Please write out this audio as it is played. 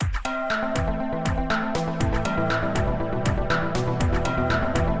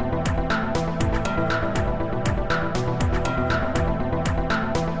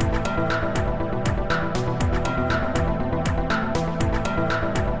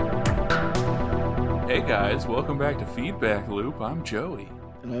guys, welcome back to Feedback Loop. I'm Joey,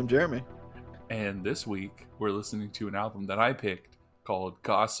 And I'm Jeremy. and this week we're listening to an album that I picked called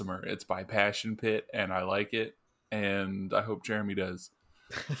Gossamer. It's by Passion Pit, and I like it, and I hope Jeremy does.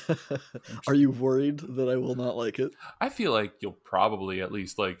 Are you worried that I will not like it? I feel like you'll probably at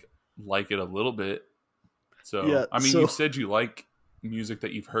least like it a little bit. So, Yeah, I mean, so you said you like music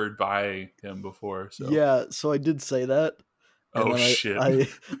that you've heard by him before, so. yeah, so I did say that, and Oh, then shit.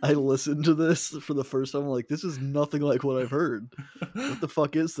 I listened to this for the first time. I'm like, this is nothing like what I've heard. What the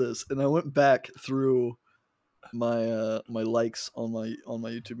fuck is this? And I went back through my likes on my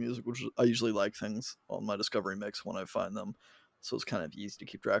YouTube Music, which I usually like things on my Discovery Mix when I find them, so it's kind of easy to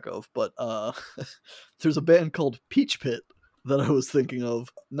keep track of. But there's a band called Peach Pit that I was thinking of,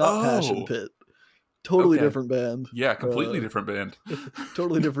 not Passion Oh, Pit. Totally okay. different band. Yeah, completely different band.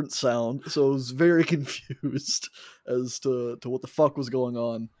 Totally different sound. So I was very confused as to what the fuck was going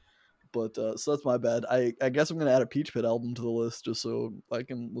on. But so that's my bad. I guess I'm gonna add a Peach Pit album to the list just so I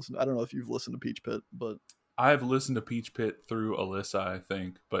can listen. I don't know if you've listened to Peach Pit, but I've listened to Peach Pit through Alyssa, I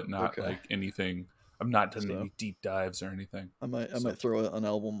think, but not okay. like anything. I've not done So any deep dives or anything. I might So. throw an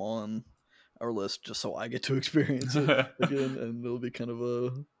album on our list just so I get to experience it again, and it'll be kind of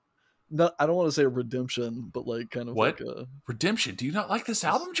a not. I don't want to say a redemption, but like kind of What? like a Redemption? Do you not like this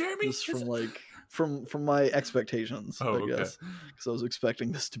album, Jeremy? just from like from my expectations, Oh, I okay. guess, because I was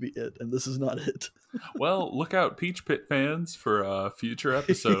expecting this to be it, and this is not it. Well, look out, Peach Pit fans, for a future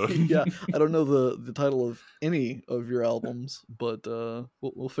episode. Yeah, I don't know the title of any of your albums, but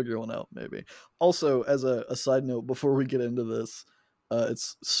we'll figure one out maybe. Also, as a side note, before we get into this,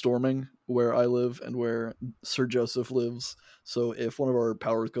 it's storming where I live and where Sir Joseph lives. So if one of our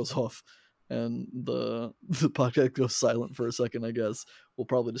powers goes off and the podcast goes silent for a second, I guess we'll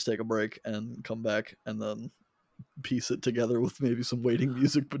probably just take a break and come back and then piece it together with maybe some waiting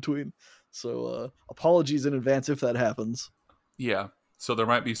music between. So apologies in advance if that happens. Yeah, so there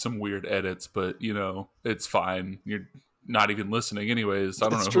might be some weird edits, but, it's fine. You're not even listening anyways. I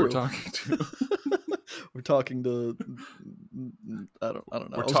don't It's know who we're true. talking to. We're talking to I don't know.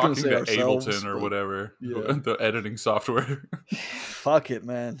 We're I was gonna talking say to ourselves, Ableton or but whatever, yeah. the editing software. Fuck it,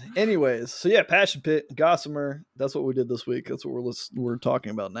 man. Anyways, so yeah, Passion Pit, Gossamer. That's what we did this week. That's what we're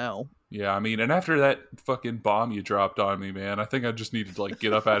talking about now. Yeah, I mean, and after that fucking bomb you dropped on me, man, I think I just needed to like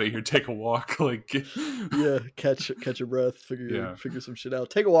get up out of here, take a walk, Yeah, catch your breath, Yeah. figure some shit out.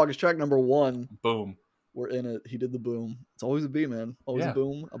 Take a Walk is track number 1. Boom. We're in it. He did the boom. It's always a B, man. Always Yeah. a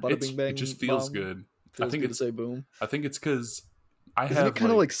boom. A bada bing bang. It just feels bomb. good. Feels good to say boom. I think it's because I Isn't have it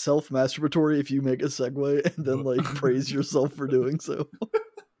kind of like self-masturbatory if you make a segue and then like praise yourself for doing so?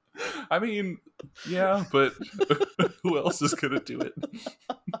 I mean, yeah, but who else is gonna do it?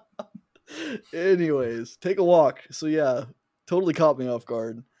 Anyways, Take a Walk. So yeah, totally caught me off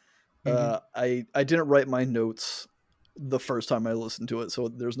guard. I didn't write my notes the first time I listened to it, so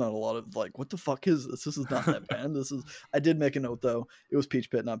there's not a lot of like, what the fuck is this? This is not that band. I did make a note though. It was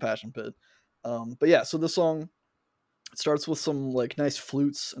Peach Pit, not Passion Pit. But yeah, so this song starts with some like nice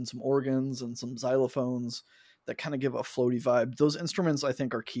flutes and some organs and some xylophones that kind of give a floaty vibe. Those instruments I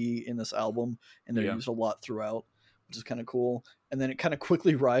think are key in this album, and they're used a lot throughout, which is kind of cool. And then it kind of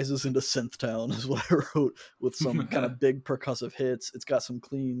quickly rises into synth town is what I wrote, with some kind of big percussive hits. It's got some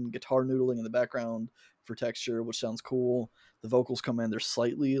clean guitar noodling in the background for texture, which sounds cool. The vocals come in, they're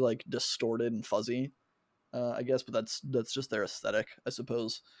slightly like distorted and fuzzy, I guess, but that's just their aesthetic, I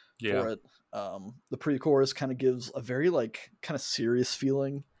suppose, for it. The pre-chorus kind of gives a very like kind of serious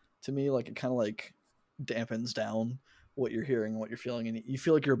feeling to me. Like it kind of like dampens down what you're hearing and what you're feeling, and you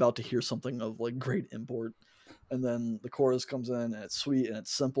feel like you're about to hear something of like great import. And then the chorus comes in and it's sweet and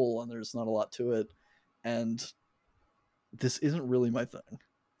it's simple and there's not a lot to it. And this isn't really my thing.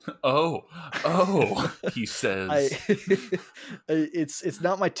 Oh, he says. It's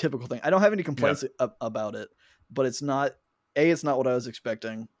not my typical thing. I don't have any complaints about it, but it's not what I was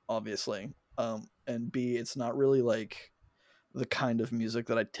expecting, obviously. And B, it's not really like the kind of music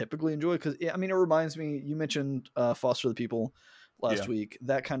that I typically enjoy, because I mean, it reminds me, you mentioned Foster the People last week,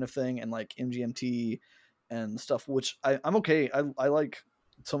 that kind of thing, and like MGMT and stuff, which I'm okay. I like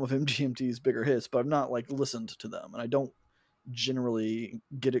some of MGMT's bigger hits, but I've not like listened to them, and I don't generally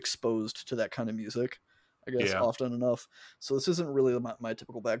get exposed to that kind of music, I guess, often enough. So this isn't really my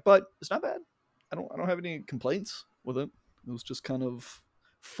typical bag, but it's not bad. I don't have any complaints with it. It was just kind of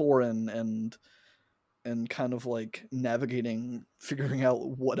foreign and kind of like figuring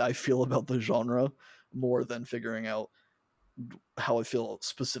out what I feel about the genre more than figuring out how I feel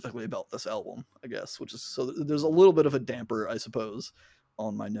specifically about this album, I guess, which is, so there's a little bit of a damper, I suppose,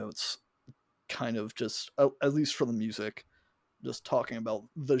 on my notes, kind of just, at least for the music, just talking about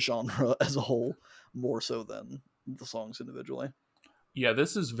the genre as a whole more so than the songs individually. Yeah,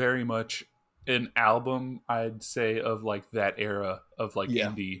 this is very much an album, I'd say, of like that era of like Yeah.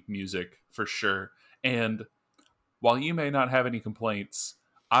 indie music for sure. And while you may not have any complaints,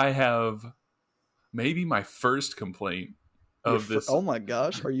 I have maybe my first complaint of this. Oh my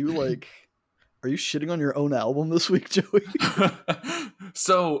gosh, are you shitting on your own album this week, Joey?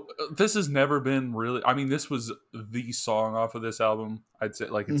 So this has never been really, I mean, this was the song off of this album. I'd say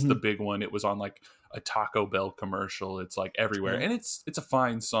like it's the big one. It was on like a Taco Bell commercial. It's like everywhere. And it's a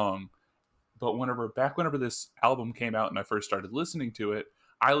fine song. But whenever this album came out and I first started listening to it,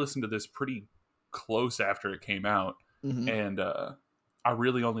 I listened to this pretty close after it came out. And I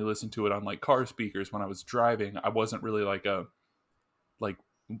really only listened to it on like car speakers when I was driving. I wasn't really like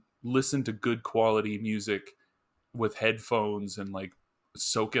listen to good quality music with headphones and like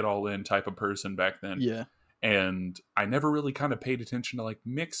soak it all in type of person back then. Yeah. And I never really kind of paid attention to like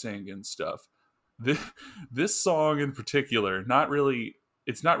mixing and stuff. This song in particular, it's not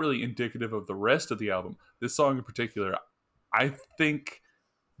really indicative of the rest of the album. This song in particular, I think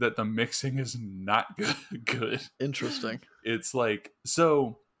that the mixing is not good. Interesting. It's like,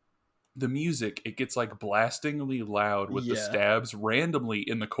 so the music, it gets like blastingly loud with the stabs randomly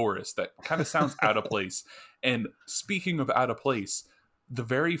in the chorus that kind of sounds out of place. And speaking of out of place, the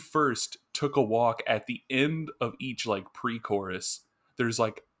very first "Took a Walk" at the end of each like pre-chorus, there's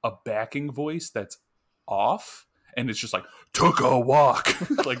like a backing voice that's off, and it's just like "took a walk"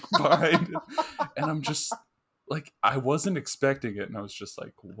 like behind it. And I'm just like, I wasn't expecting it, and I was just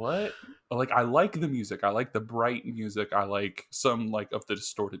like, what? Like, I like the music. I like the bright music. I like some like of the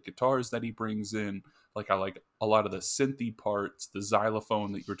distorted guitars that he brings in. Like, I like a lot of the synthy parts, the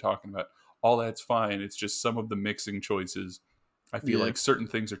xylophone that you were talking about. All that's fine. It's just some of the mixing choices. I feel like certain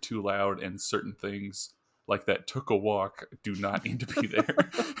things are too loud, and certain things like that "Took a Walk" do not need to be there.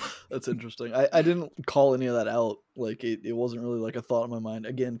 That's interesting. I didn't call any of that out. Like it wasn't really like a thought in my mind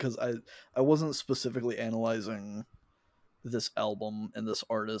again, because I wasn't specifically analyzing this album and this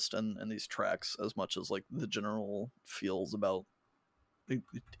artist and these tracks as much as like the general feels about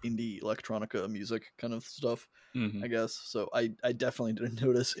indie electronica music kind of stuff, I guess. So I definitely didn't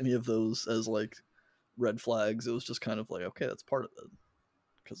notice any of those as like red flags. It was just kind of like, okay, that's part of it,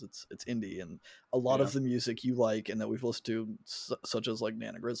 because it's indie, and a lot of the music you like and that we've listened to, such as like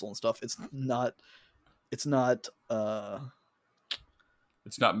Nana Grizzle and stuff, it's not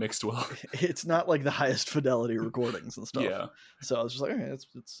mixed well. It's not like the highest fidelity recordings and stuff. Yeah. So I was just like, okay,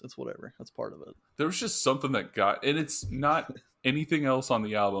 it's whatever. That's part of it. There was just something that got, and it's not anything else on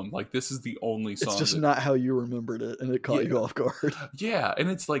the album. Like, this is the only song. It's just not how you remembered it, and it caught you off guard. Yeah, and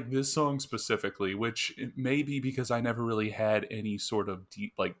it's like this song specifically, which may be because I never really had any sort of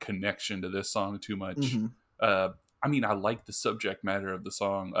deep like connection to this song too much. I mean, I like the subject matter of the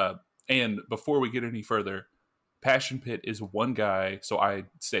song. And before we get any further, Passion Pit is one guy, so I'd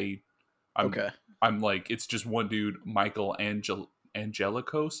say I'm like, it's just one dude, Michael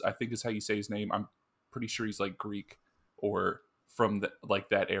Angelikos, I think is how you say his name. I'm pretty sure he's like Greek or from like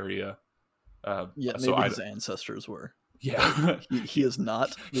that area. Maybe so his ancestors were. Yeah. he is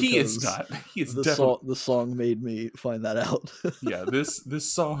not. He is not. He is the song made me find that out. Yeah,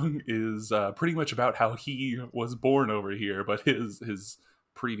 this song is pretty much about how he was born over here, but his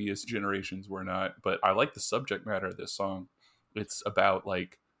previous generations were not. But I like the subject matter of this song. It's about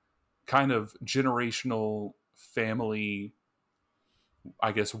like kind of generational family,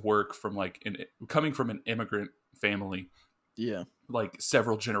 I guess, work from like coming from an immigrant family. Yeah. Like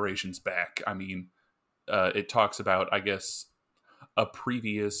several generations back. I mean, it talks about, I guess, a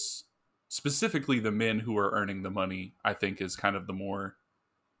previous, specifically the men who are earning the money, I think is kind of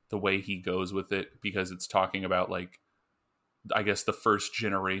the way he goes with it, because it's talking about like, I guess, the first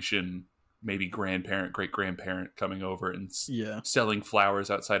generation, maybe grandparent, great grandparent coming over and selling flowers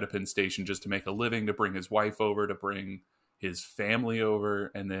outside of Penn Station just to make a living, to bring his wife over, to bring his family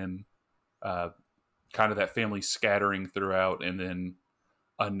over, and then kind of that family scattering throughout, and then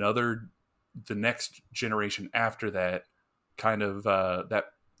the next generation after that, kind of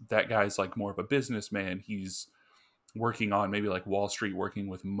that guy's like more of a businessman. He's working on maybe like Wall Street, working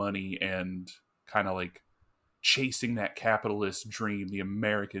with money and kind of like chasing that capitalist dream, the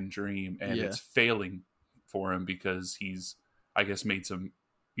American dream, and it's failing for him because he's, I guess,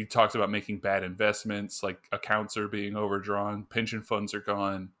 he talks about making bad investments, like accounts are being overdrawn, pension funds are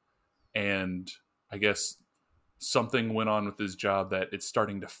gone, and I guess something went on with his job that it's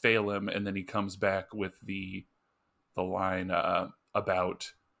starting to fail him. And then he comes back with the line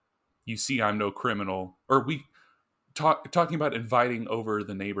about, "You see, I'm no criminal," or talking about inviting over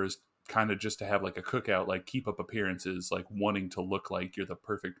the neighbors kind of just to have like a cookout, like keep up appearances, like wanting to look like you're the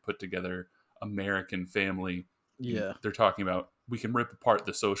perfect put together American family. Yeah. They're talking about, we can rip apart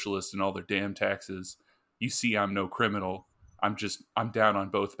the socialists and all their damn taxes. You see, I'm no criminal. I'm down on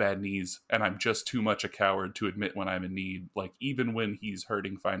both bad knees, and I'm just too much a coward to admit when I'm in need. Like, even when he's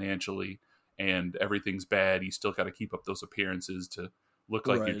hurting financially and everything's bad, you still got to keep up those appearances to look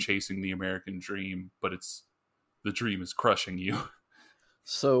like you're Right. chasing the American dream, but the dream is crushing you.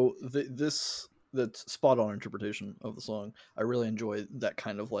 So that's spot on interpretation of the song. I really enjoy that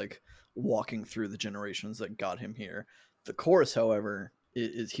kind of like walking through the generations that got him here. The chorus, however,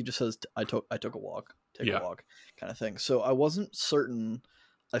 is he just says, I took a walk, take Yeah. a walk," kind of thing. So I wasn't certain.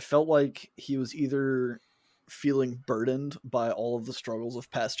 I felt like he was either feeling burdened by all of the struggles of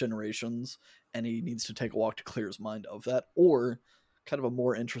past generations and he needs to take a walk to clear his mind of that, or kind of a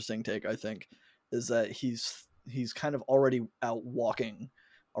more interesting take, I think, is that he's kind of already out walking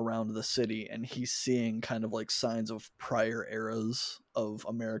around the city and he's seeing kind of like signs of prior eras of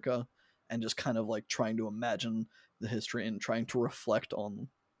America and just kind of like trying to imagine the history and trying to reflect on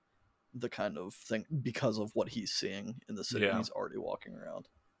the kind of thing because of what he's seeing in the city. Yeah. He's already walking around.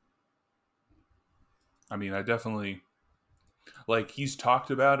 I mean, I definitely, like, he's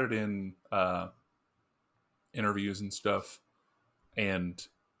talked about it in interviews and stuff.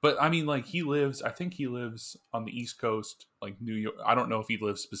 But I mean, like, I think he lives on the East Coast, like New York. I don't know if he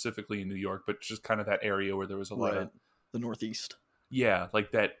lives specifically in New York, but just kind of that area where there was a lot of, the Northeast. yeah,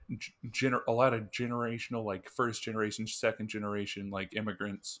 like that a lot of generational, like first generation, second generation, like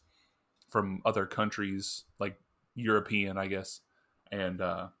immigrants from other countries, like European, I guess, and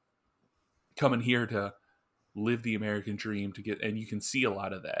coming here to live the American dream and you can see a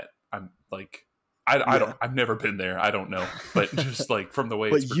lot of that. I'm like, I don't, I've never been there. I don't know, but just like from the way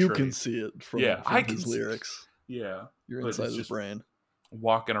it's But portrayed, you can see it from, yeah, I can his lyrics. Yeah, You're but inside it's his just brain.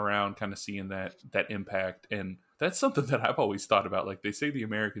 walking around, kind of seeing that impact, and that's something that I've always thought about. Like, they say the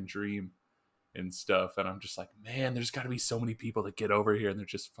American dream and stuff, and I'm just like, man, there's got to be so many people that get over here and they're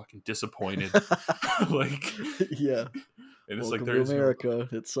just fucking disappointed. Like, yeah. and it's Welcome like, to there's America.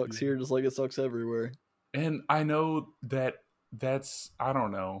 It sucks here just like it sucks everywhere. And I know that's, I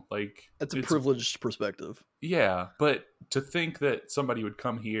don't know, like, it's a privileged perspective. Yeah, but to think that somebody would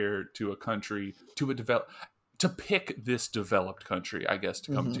come here to a country to pick this developed country, I guess,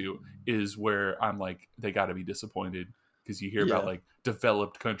 to come to, is where I'm like, they got to be disappointed, because you hear about like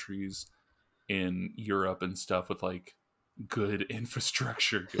developed countries in Europe and stuff with like good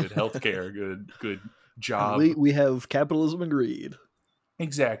infrastructure, good healthcare, good job. We have capitalism and greed.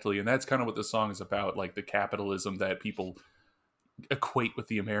 Exactly, and that's kind of what the song is about. Like, the capitalism that people equate with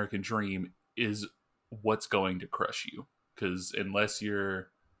the American dream is what's going to crush you, because unless you're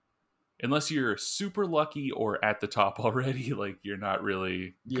super lucky or at the top already, like, you're not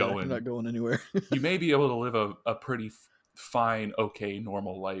really you're not going anywhere. You may be able to live a pretty fine, okay,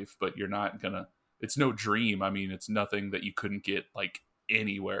 normal life, but you're not gonna, it's no dream. I mean, it's nothing that you couldn't get like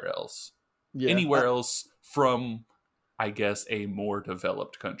anywhere else else from, I guess, a more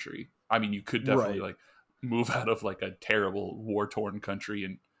developed country. I mean, you could definitely like move out of like a terrible war-torn country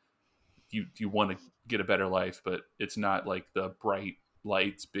and you want to get a better life, but it's not like the bright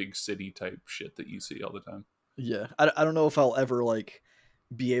lights, big city type shit that you see all the time. Yeah, I don't know if I'll ever like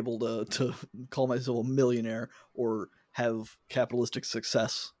be able to call myself a millionaire or have capitalistic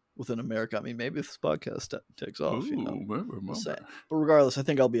success within America. I mean, maybe if this podcast takes off, but regardless, I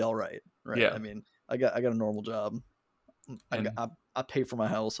think I'll be all right. Right? Yeah. I mean, I got a normal job. I pay for my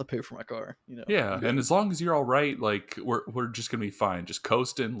house. I pay for my car. Yeah, and as long as you're all right, like we're just gonna be fine. Just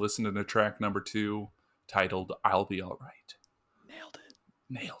coasting, listening to track number 2, titled "I'll Be All Right."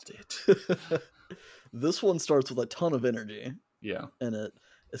 Nailed it. This one starts with a ton of energy. Yeah, in it.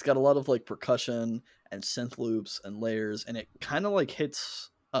 It's got a lot of like percussion and synth loops and layers, and it kind of like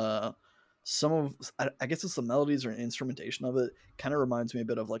hits some of, I guess it's the melodies or an instrumentation of it. Kind of reminds me a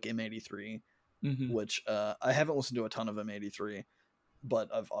bit of like M83. Which I haven't listened to a ton of M83,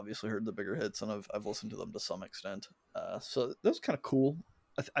 but I've obviously heard the bigger hits and I've listened to them to some extent. So that's kind of cool.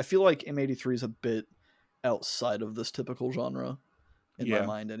 I feel like M83 is a bit outside of this typical genre in my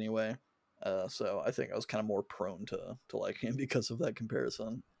mind anyway. So I think I was kind of more prone to liking him because of that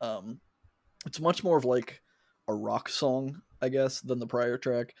comparison. It's much more of like a rock song, I guess, than the prior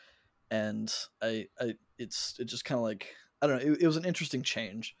track. And it's just kind of like, I don't know, it was an interesting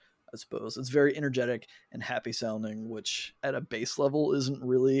change, I suppose. It's very energetic and happy sounding, which at a bass level isn't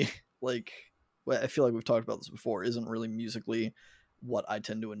really like, I feel like we've talked about this before, isn't really musically what I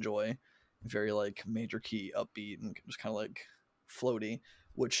tend to enjoy. Very like major key, upbeat, and just kind of like floaty,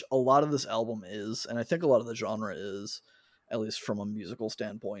 which a lot of this album is, and I think a lot of the genre is. at least from a musical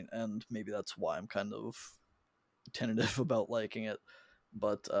standpoint, and maybe that's why I'm kind of tentative about liking it.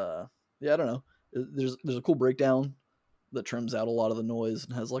 But yeah, I don't know. There's a cool breakdown that trims out a lot of the noise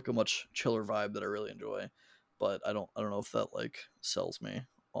and has like a much chiller vibe that I really enjoy. But I don't know if that like sells me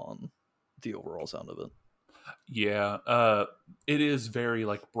on the overall sound of it. Yeah, it is very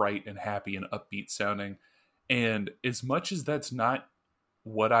like bright and happy and upbeat sounding. And as much as that's not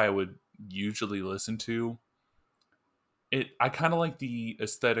what I would usually listen to, I kind of like the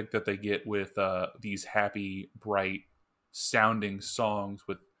aesthetic that they get with these happy, bright sounding songs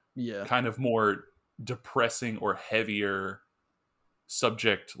with Yeah, kind of more depressing or heavier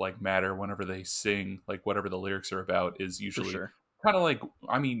subject like matter whenever they sing. Like whatever the lyrics are about is for usually sure. kind of like,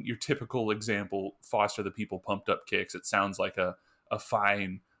 I mean, your typical example, Foster the People, Pumped Up Kicks. It sounds like a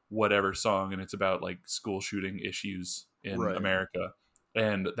fine whatever song, and it's about like school shooting issues in Right. America.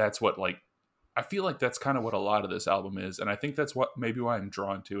 And that's what like I feel like that's kind of what a lot of this album is, and I think that's what maybe why I'm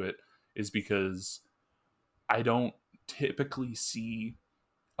drawn to it is because I don't typically see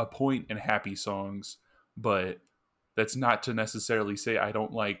a point in happy songs, but that's not to necessarily say I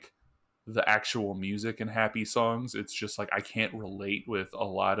don't like the actual music in happy songs. It's just like I can't relate with a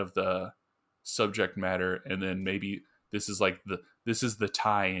lot of the subject matter, and then maybe this is the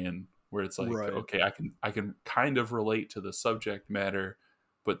tie-in where it's like Right. okay, I can kind of relate to the subject matter,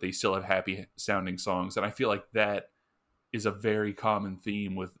 but they still have happy sounding songs, and I feel like that is a very common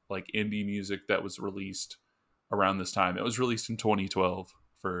theme with like indie music that was released around this time. It was released in 2012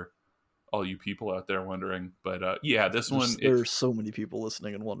 for all you people out there wondering. But yeah, this one There are so many people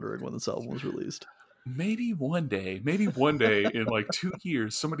listening and wondering when this album was released. maybe one day in like 2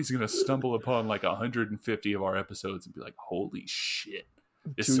 years, somebody's gonna stumble upon like 150 of our episodes and be like, "Holy shit!"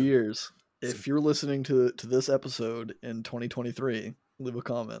 It's 2 years. some If you're listening to this episode in 2023, leave a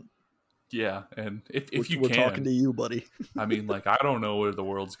comment. yeah, and if you We're talking can, to you, buddy. I mean, like I don't know where the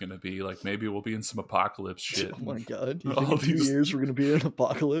world's gonna be. Like maybe we'll be in some apocalypse shit. Oh my god! You think All in 2 years we're gonna be in an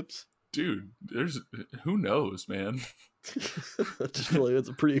apocalypse? dude, there's who knows, man. I just feel like that's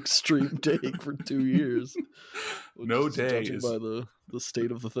a pretty extreme take for 2 years. No Just day judging is by the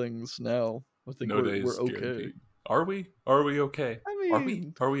state of the things now, I think no day is we're okay. guaranteed. Are we? Are we okay? I Are we?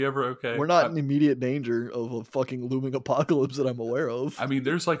 mean, Are we ever okay? we're not in immediate danger of a fucking looming apocalypse that I'm aware of. I mean,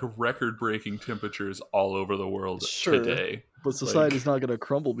 there's like record-breaking temperatures all over the world Sure, today. but society's not going to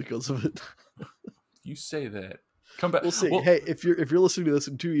crumble because of it. You say that. Come back. We'll see. Well, Hey, if you're listening to this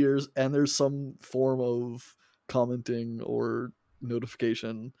in 2 years and there's some form of commenting or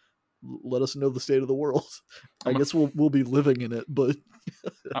notification, let us know the state of the world. I guess we'll be living in it, but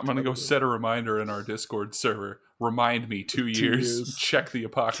I'm gonna go set a reminder in our Discord server. Remind me 2 years. Check the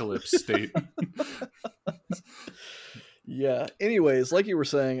apocalypse state. Yeah. Anyways, like you were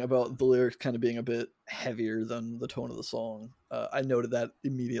saying about the lyrics kind of being a bit heavier than the tone of the song, I noted that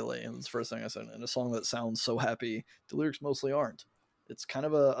immediately, and it's the first thing I said. In a song that sounds so happy, the lyrics mostly aren't. It's kind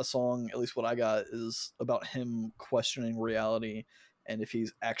of a song, at least what I got, is about him questioning reality and if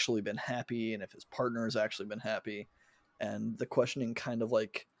he's actually been happy and if his partner has actually been happy. And the questioning kind of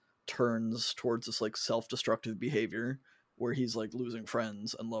like turns towards this like self-destructive behavior where he's like losing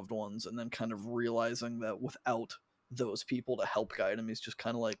friends and loved ones and then kind of realizing that without those people to help guide him, he's just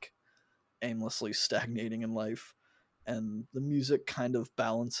kind of like aimlessly stagnating in life. And the music kind of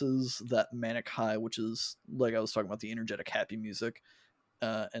balances that manic high, which is like I was talking about, the energetic happy music,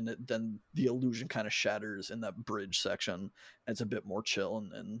 then the illusion kind of shatters in that bridge section, and it's a bit more chill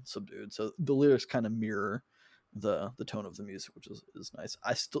and subdued. So the lyrics kind of mirror the tone of the music, which is nice.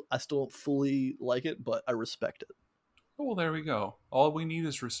 I still don't fully like it, but I respect it. Oh, well, there we go. All we need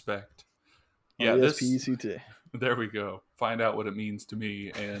is respect. Yeah, RESPECT. There we go. Find out what it means to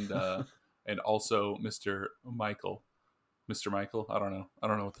me, and also Mr. Michael. Mr. Michael. I don't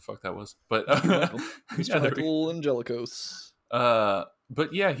know what the fuck that was, but Mr. yeah, Michael Angelicos.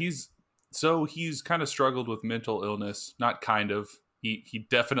 But yeah, he's kind of struggled with mental illness. Not kind of. He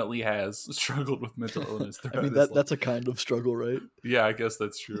definitely has struggled with mental illness. I mean that's a kind of struggle, right? Yeah, I guess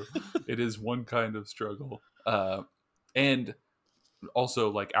that's true. It is one kind of struggle. And also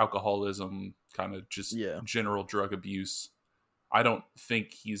like alcoholism, kind of just general drug abuse. I don't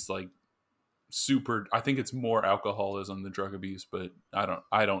think he's like super. I think it's more alcoholism than drug abuse, but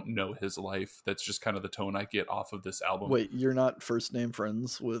I don't know his life. That's just kind of the tone I get off of this album. Wait, you're not first name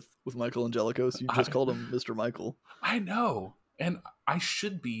friends with Michael Angelicos? You just called him Mr. Michael. I know, and I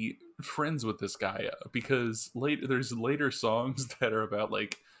should be friends with this guy because there's later songs that are about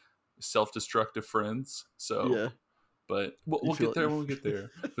like self-destructive friends. So yeah. But we'll get there when we get there.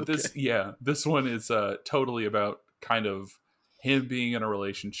 But okay. This one is totally about kind of him being in a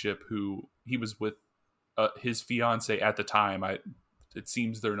relationship who he was with his fiance at the time. It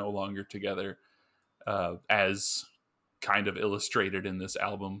seems they're no longer together, as kind of illustrated in this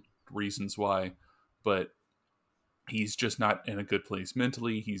album, reasons why. But he's just not in a good place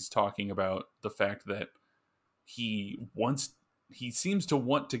mentally. He's talking about the fact that he seems to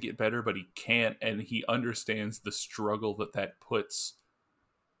want to get better, but he can't, and he understands the struggle that puts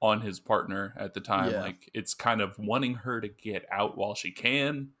on his partner at the time. Yeah. Like, it's kind of wanting her to get out while she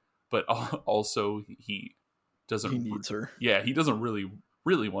can, but also he doesn't. He needs her. Yeah, he doesn't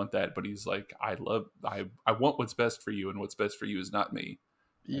really want that, but he's like, I want what's best for you, and what's best for you is not me.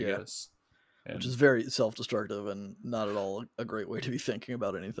 I guess. And, which is very self-destructive and not at all a great way to be thinking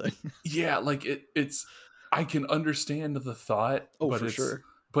about anything. Yeah, like it's. I can understand the thought. Oh, for sure.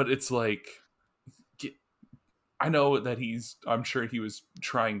 But it's like, I know that I'm sure he was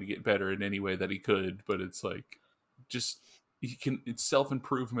trying to get better in any way that he could, but it's like, just, it's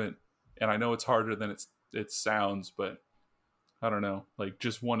self-improvement, and I know it's harder than it sounds, but I don't know, like,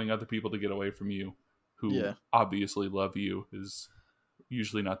 just wanting other people to get away from you who obviously love you is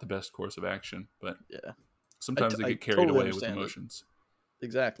usually not the best course of action, but sometimes they get carried totally away with emotions.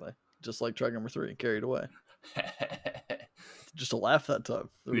 Exactly. Just like track number 3, Carried Away. Just a laugh that time.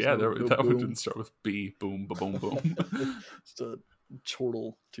 That one didn't start with B. Boom, boom, boom. Just a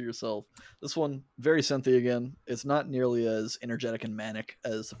chortle to yourself. This one, very synthy again. It's not nearly as energetic and manic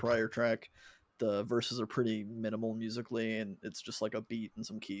as the prior track. The verses are pretty minimal musically, and it's just like a beat and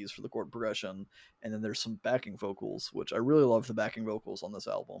some keys for the chord progression. And then there's some backing vocals, which I really love the backing vocals on this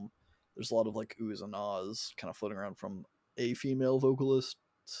album. There's a lot of like oohs and ahs kind of floating around from a female vocalist,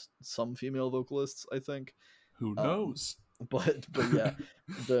 some female vocalists, I think. Who knows? But yeah,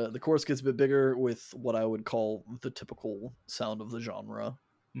 the chorus gets a bit bigger with what I would call the typical sound of the genre.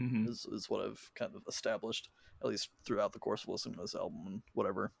 Is what I've kind of established, at least throughout the course of listening to this album and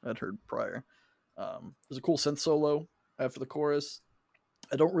whatever I'd heard prior. There's a cool synth solo after the chorus.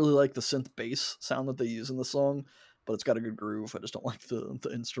 I don't really like the synth bass sound that they use in the song, but it's got a good groove. I just don't like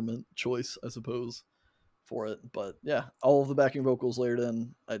the instrument choice, I suppose, for it. But yeah, all of the backing vocals layered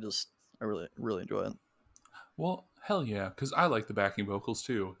in, I really, really enjoy it. Well, hell yeah, because I like the backing vocals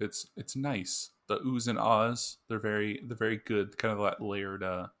too. It's nice. The oohs and ahs, they're very good. Kind of that layered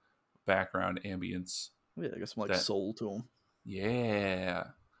background ambience. Yeah, I guess some like soul to them. Yeah,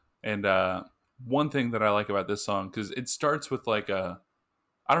 and one thing that I like about this song, because it starts with like a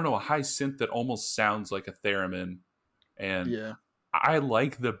high synth that almost sounds like a theremin, and I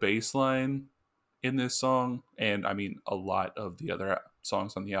like the bass line in this song, and I mean a lot of the other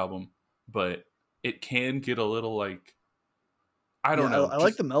songs on the album, but it can get a little like, I don't know. I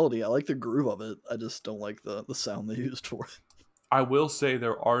like the melody. I like the groove of it. I just don't like the sound they used for it. I will say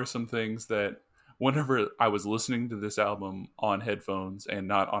there are some things that whenever I was listening to this album on headphones and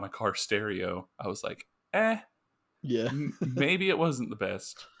not on a car stereo, I was like, maybe it wasn't the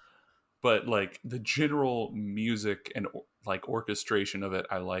best. But like the general music and like orchestration of it,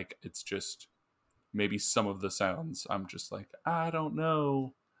 I like. It's just maybe some of the sounds I'm just like, I don't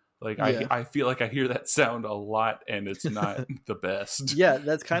know. Like, I feel like I hear that sound a lot, and it's not the best. Yeah,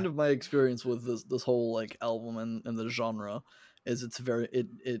 that's kind of my experience with this whole like album and the genre. Is it's very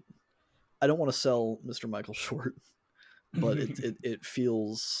it. I don't want to sell Mr. Michael short, but it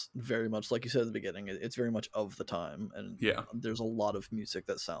feels very much like you said at the beginning. It's very much of the time, and there's a lot of music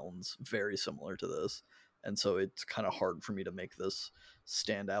that sounds very similar to this, and so it's kind of hard for me to make this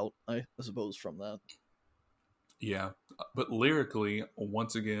stand out, I suppose, from that. Yeah, but lyrically,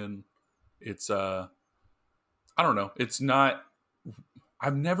 once again, it's I don't know. It's not.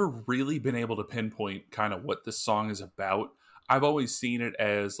 I've never really been able to pinpoint kind of what this song is about. I've always seen it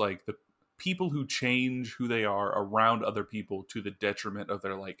as like the people who change who they are around other people to the detriment of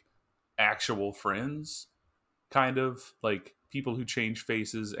their like actual friends, kind of like people who change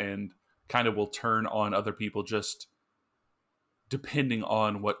faces and kind of will turn on other people just depending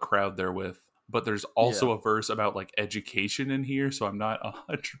on what crowd they're with. But there's also a verse about like education in here, so I'm not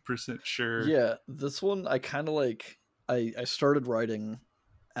 100% sure. Yeah, this one I kind of like. I started writing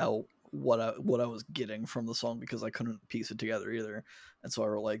out what I was getting from the song because I couldn't piece it together either, and so I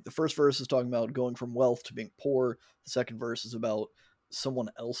wrote like the first verse is talking about going from wealth to being poor. The second verse is about someone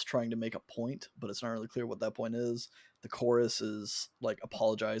else trying to make a point, but it's not really clear what that point is. The chorus is like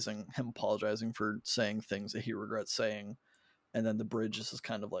him apologizing for saying things that he regrets saying. And then the bridge is just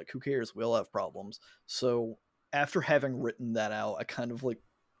kind of like, who cares? We all have problems. So after having written that out, I kind of like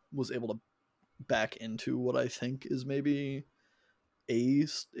was able to back into what I think is maybe a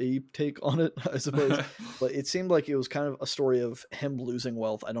take on it, I suppose. But it seemed like it was kind of a story of him losing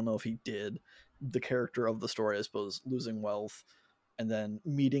wealth. I don't know if he did. The character of the story, I suppose, losing wealth and then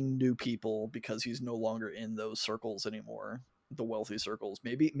meeting new people because he's no longer in those circles anymore, the wealthy circles.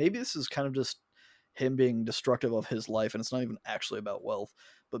 Maybe this is kind of just him being destructive of his life, and it's not even actually about wealth,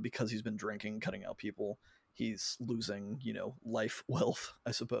 but because he's been drinking, cutting out people, he's losing, life wealth,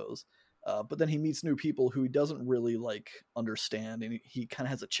 I suppose. But then he meets new people who he doesn't really like understand, and he kind of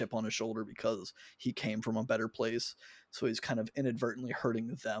has a chip on his shoulder because he came from a better place. So he's kind of inadvertently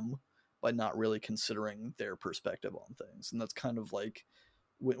hurting them by not really considering their perspective on things. And that's kind of like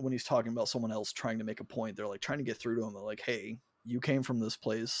when he's talking about someone else trying to make a point, they're like trying to get through to him. They're like, hey, you came from this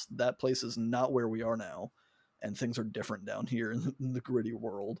place. That place is not where we are now. And things are different down here in the gritty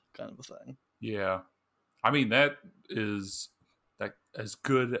world, kind of a thing. Yeah. I mean, that is that as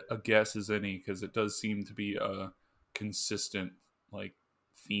good a guess as any, because it does seem to be a consistent like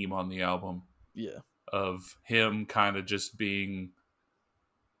theme on the album. Yeah. Of him kind of just being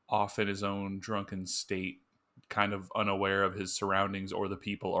off in his own drunken state, kind of unaware of his surroundings or the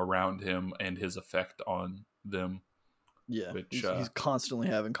people around him and his effect on them. Yeah, he's constantly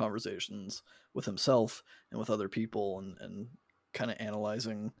having conversations with himself and with other people, and kind of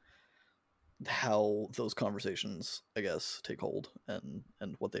analyzing how those conversations, I guess, take hold and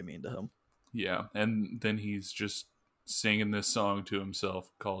what they mean to him. Yeah, and then he's just singing this song to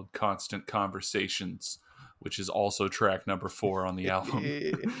himself called Constant Conversations, which is also track number 4 on the album.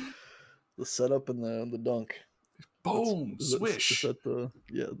 The setup and the dunk. Boom! Swish! Is that the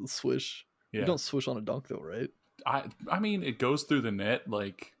swish? Yeah. You don't swish on a dunk though, right? I mean, it goes through the net.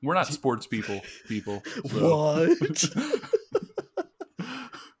 Like, we're not sports people. So. What?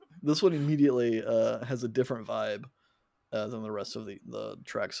 This one immediately has a different vibe than the rest of the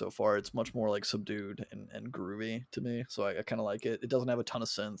tracks so far. It's much more like subdued and groovy to me, so I kind of like it. It doesn't have a ton of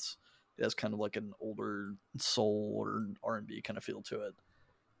synths. It has kind of like an older soul or R&B kind of feel to it.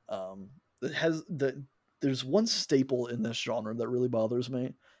 It has there's one staple in this genre that really bothers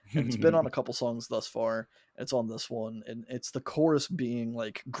me, and it's been on a couple songs thus far. It's on this one, and it's the chorus being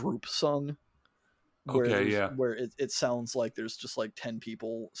like group sung. Where it sounds like there's just like 10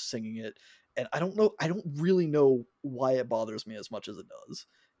 people singing it, and I don't really know why it bothers me as much as it does.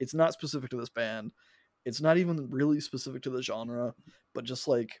 It's not specific to this band, it's not even really specific to the genre, but just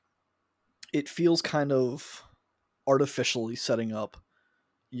like it feels kind of artificially setting up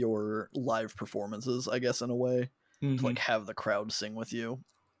your live performances, I guess, in a way, to like have the crowd sing with you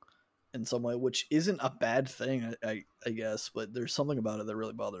in some way, which isn't a bad thing, I guess, but there's something about it that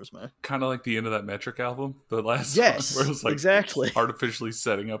really bothers me. Kind of like the end of that Metric album, the last song, where it was like exactly artificially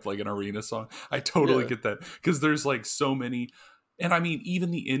setting up like an arena song. I totally get that, because there's like so many, and I mean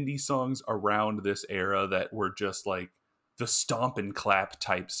even the indie songs around this era that were just like the stomp and clap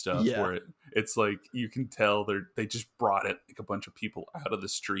type stuff, where it's like you can tell they just brought it like a bunch of people out of the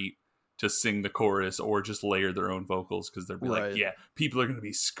street to sing the chorus or just layer their own vocals, because they'll be like, yeah, people are going to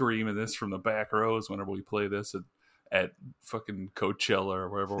be screaming this from the back rows whenever we play this at fucking Coachella or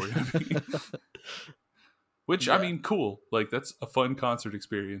wherever we're going to be. Which, I mean, cool. Like, that's a fun concert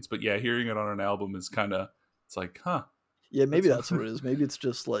experience. But yeah, hearing it on an album is kind of, it's like, huh. Yeah, maybe that's what it is. Maybe it's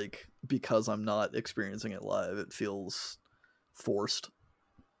just like, because I'm not experiencing it live, it feels forced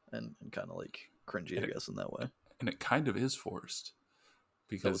and kind of like cringy, I guess, in that way. And it kind of is forced.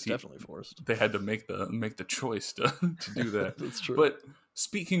 Because it's definitely forced. They had to make the choice to do that. That's true. But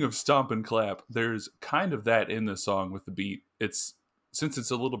speaking of stomp and clap, there's kind of that in the song with the beat. Since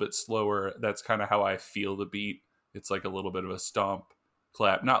it's a little bit slower, that's kind of how I feel the beat. It's like a little bit of a stomp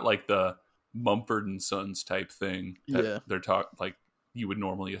clap, not like the Mumford and Sons type thing that they're like you would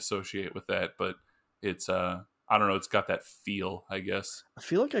normally associate with that, but it's I don't know, it's got that feel, I guess. I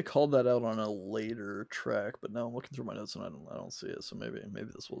feel like I called that out on a later track, but now I'm looking through my notes and I don't see it, so maybe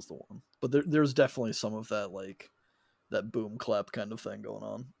this was the one. But there's definitely some of that, like that boom clap kind of thing going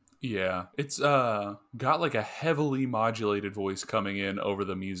on. Yeah, it's got like a heavily modulated voice coming in over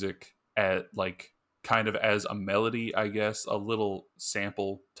the music at like kind of as a melody, I guess, a little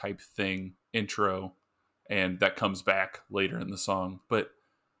sample type thing intro, and that comes back later in the song. But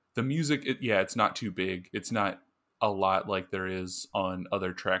the music, it's not too big. It's not a lot like there is on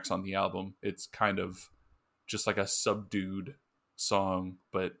other tracks on the album. It's kind of just like a subdued song,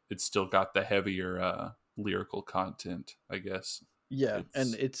 but it's still got the heavier lyrical content, I guess. Yeah,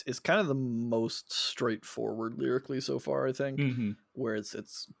 and it's kind of the most straightforward lyrically so far, I think, where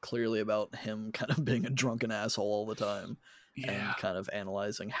it's clearly about him kind of being a drunken asshole all the time, and kind of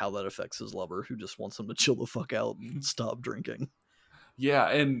analyzing how that affects his lover, who just wants him to chill the fuck out and stop drinking. Yeah,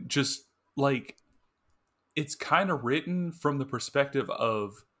 and just like it's kind of written from the perspective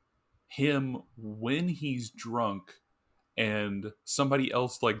of him when he's drunk and somebody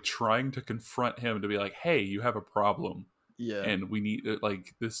else like trying to confront him to be like, hey, you have a problem. Yeah. and we need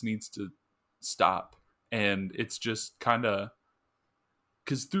like this needs to stop. And it's just kind of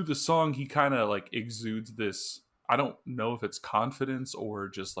because through the song he kind of like exudes this, I don't know if it's confidence or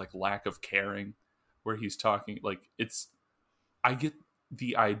just like lack of caring, where he's talking like it's, I get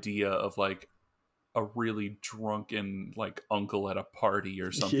the idea of like a really drunken like uncle at a party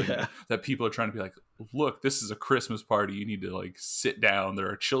or something, Yeah. that people are trying to be like, look, this is a Christmas party, you need to like sit down, there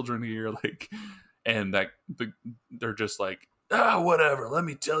are children here, like, and that they're just like, whatever, let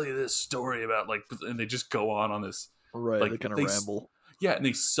me tell you this story about like, and they just go on this, Right. like They kind of they ramble. yeah, and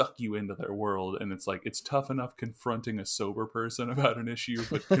they suck you into their world, and it's like it's tough enough confronting a sober person about an issue,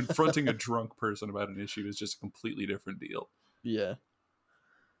 but confronting a drunk person about an issue is just a completely different deal. Yeah.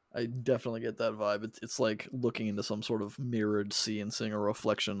 I definitely get that vibe. It's like looking into some sort of mirrored sea and seeing a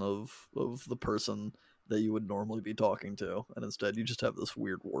reflection of the person that you would normally be talking to, and instead you just have this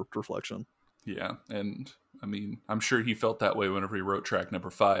weird warped reflection. Yeah, and I mean, I'm sure he felt that way whenever he wrote track number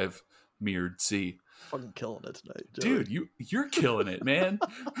 5, Mirrored Sea. Fucking killing it tonight, Joey. Dude, you're killing it, man.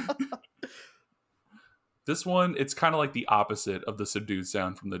 This one, it's kind of like the opposite of the subdued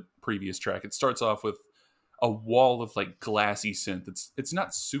sound from the previous track. It starts off with a wall of like glassy synth. It's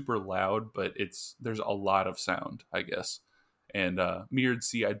not super loud, but there's a lot of sound, I guess. And Mirrored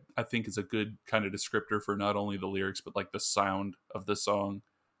Sea, I think is a good kind of descriptor for not only the lyrics but like the sound of the song,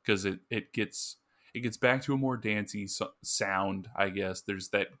 because it gets back to a more dancey sound, I guess. There's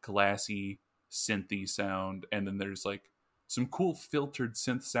that glassy synthy sound, and then there's like some cool filtered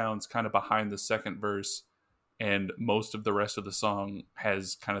synth sounds kind of behind the second verse, and most of the rest of the song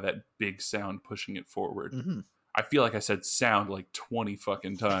has kind of that big sound pushing it forward. Mm-hmm. I feel like I said sound like 20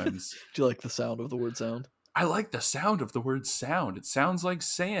 fucking times. Do you like the sound of the word sound? I like the sound of the word sound. It sounds like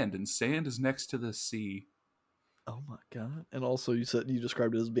sand, and sand is next to the sea. Oh my god! And also, you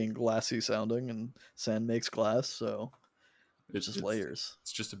described it as being glassy sounding, and sand makes glass, so it's just layers.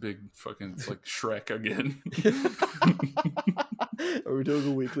 It's just a big fucking, it's like Shrek again. Are we doing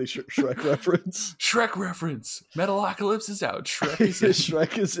a weekly Shrek reference? Shrek reference. Metalocalypse is out. Shrek is in.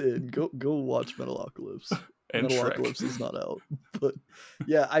 Shrek is in. Go watch Metalocalypse. And Metalocalypse is not out, but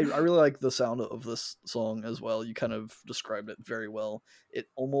yeah, I really like the sound of this song as well. You kind of described it very well. It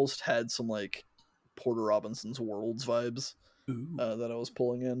almost had some like Porter Robinson's Worlds vibes that I was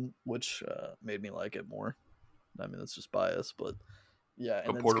pulling in, which made me like it more. I mean, that's just bias, but yeah.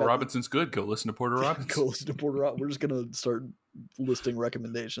 But Porter Robinson's good. Go listen to Porter Robinson. Go listen to Porter Robinson. We're just gonna start listing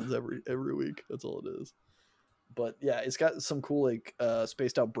recommendations every week. That's all it is. But yeah, it's got some cool like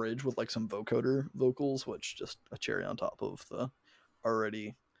spaced out bridge with like some vocoder vocals, which just a cherry on top of the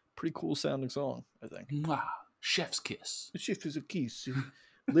already pretty cool sounding song, I think. Mwah. Chef's kiss. Chef is a kiss.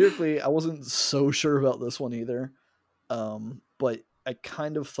 Lyrically, I wasn't so sure about this one either. But I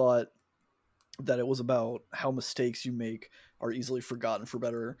kind of thought that it was about how mistakes you make are easily forgotten for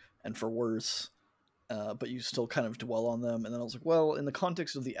better and for worse. But you still kind of dwell on them. And then I was like, well, in the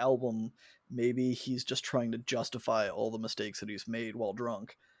context of the album, maybe he's just trying to justify all the mistakes that he's made while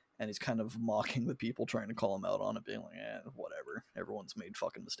drunk. And he's kind of mocking the people trying to call him out on it, being like, whatever. Everyone's made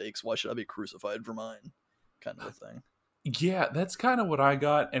fucking mistakes. Why should I be crucified for mine? Kind of a thing. Yeah, that's kind of what I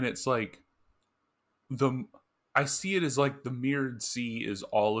got. And it's like, I see it as like the Mirrored Sea is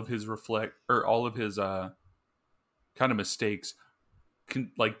all of his all of his kind of mistakes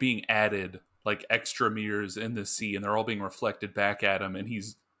like being added, like extra mirrors in the sea, and they're all being reflected back at him, and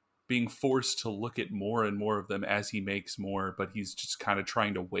he's being forced to look at more and more of them as he makes more, but he's just kind of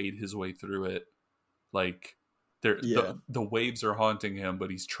trying to wade his way through it. Like the waves are haunting him, but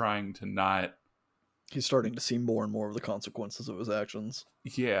he's trying to not. He's starting to see more and more of the consequences of his actions.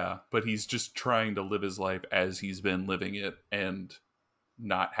 Yeah, but he's just trying to live his life as he's been living it and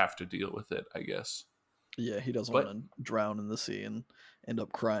not have to deal with it, I guess. Yeah, he doesn't want to drown in the sea and end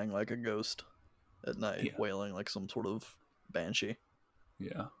up crying like a ghost at night, wailing like some sort of banshee.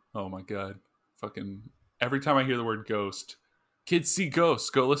 Yeah. Oh my god. Fucking every time I hear the word ghost, Kids See Ghosts.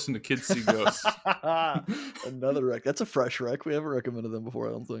 Go listen to Kids See Ghosts. Another rec. That's a fresh rec. We haven't recommended them before,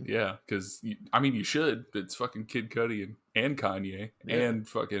 I don't think. Yeah, because you should. It's fucking Kid Cudi and Kanye and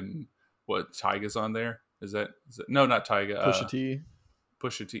fucking what? Tyga's on there. Is that no? Not Tyga. Pusha T.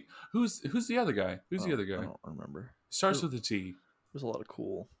 Pusha T. Who's the other guy? Who's the other guy? I don't remember. Starts with a T. There's a lot of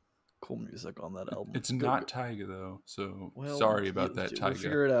cool music on that album. It's not Tyga though, so sorry about that, Tyga. We'll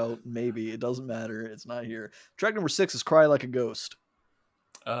figure it out. Maybe it doesn't matter. It's not here. Track number 6 is "Cry Like a Ghost."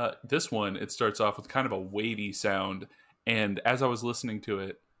 This one, it starts off with kind of a wavy sound, and as I was listening to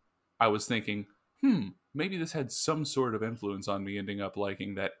it, I was thinking, maybe this had some sort of influence on me ending up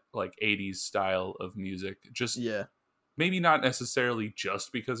liking that like 80s style of music. Just maybe not necessarily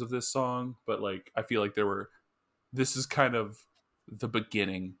just because of this song, but like I feel like there were this is kind of the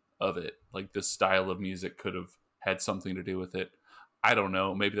beginning of it. Like this style of music could have had something to do with it. I don't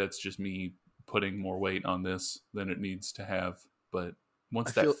know. Maybe that's just me putting more weight on this than it needs to have. But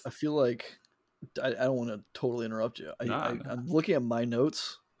once I feel like I don't want to totally interrupt you. nah, I'm looking at my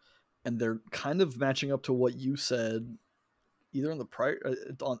notes, and they're kind of matching up to what you said, either in the prior.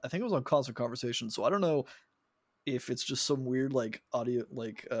 I think it was on Constant Conversation. So I don't know if it's just some weird like audio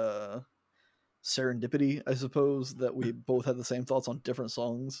like serendipity, I suppose, that we both had the same thoughts on different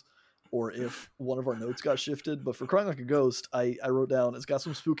songs, or if one of our notes got shifted. But for Crying Like a Ghost, I wrote down it's got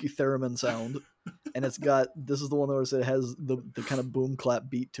some spooky theremin sound, and it's got, this is the one where it has the kind of boom clap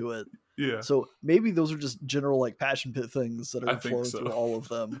beat to it. yeah, So maybe those are just general like passion pit things that I are think flowing so. through all of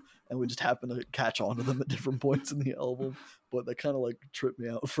them, and we just happen to catch on to them at different points in the album. But that kind of like tripped me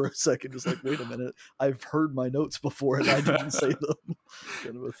out for a second. Just like, wait a minute, I've heard my notes before and I didn't say them,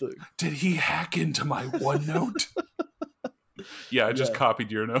 kind of a thing. Did he hack into my OneNote? Yeah, I just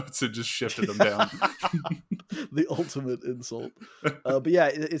copied your notes and just shifted them down. The ultimate insult. But yeah,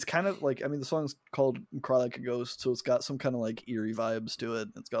 it's kind of like, I mean, the song's called Cry Like a Ghost, so it's got some kind of like eerie vibes to it.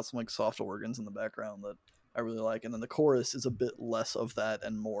 It's got some like soft organs in the background that I really like. And then the chorus is a bit less of that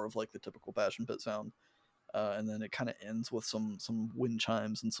and more of like the typical Passion Pit sound. And then it kind of ends with some wind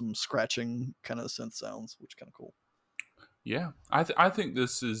chimes and some scratching kind of synth sounds, which is kind of cool. Yeah, I think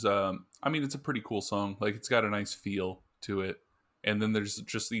this is, I mean, it's a pretty cool song. Like, it's got a nice feel to it. And then there's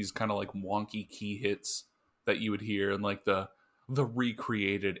just these kind of like wonky key hits that you would hear, and like the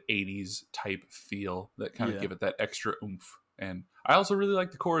recreated 80s type feel that kind of give it that extra oomph. And I also really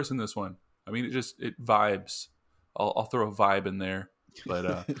like the chorus in this one. I mean, it vibes. I'll throw a vibe in there.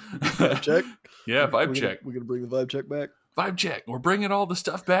 But vibe check. Yeah, vibe check. We're gonna bring the vibe check back. Vibe check. We're bringing all the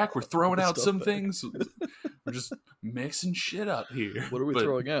stuff back. We're throwing out some things. We're just mixing shit up here. What are we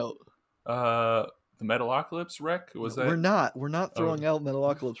throwing out? The Metalocalypse wreck? Was that? We're not throwing out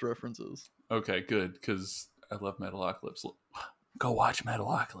Metalocalypse references. Okay, good, because I love Metalocalypse. Go watch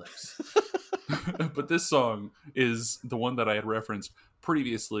Metalocalypse. But this song is the one that I had referenced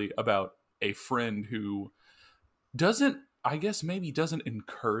previously about a friend who doesn't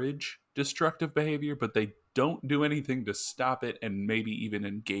encourage destructive behavior, but they don't do anything to stop it and maybe even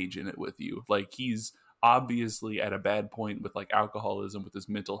engage in it with you. Like, he's obviously at a bad point with like alcoholism, with his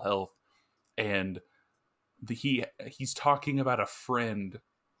mental health, and he's talking about a friend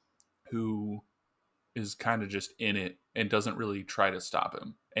who is kind of just in it and doesn't really try to stop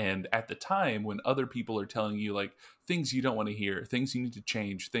him. And at the time when other people are telling you like things you don't want to hear, things you need to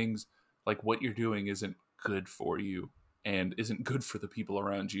change, things like what you're doing isn't good for you and isn't good for the people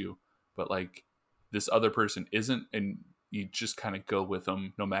around you, but like this other person isn't, and you just kind of go with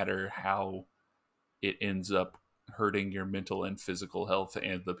them no matter how it ends up hurting your mental and physical health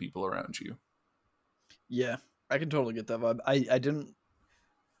and the people around you. Yeah, I can totally get that vibe. I didn't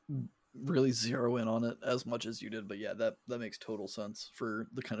really zero in on it as much as you did, but yeah, that makes total sense for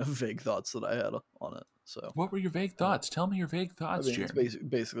the kind of vague thoughts that I had on it. So what were your vague thoughts? Tell me your vague thoughts, I mean, it's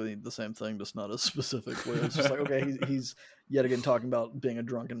basically the same thing, just not as specific. Where it's just like, okay, he's yet again talking about being a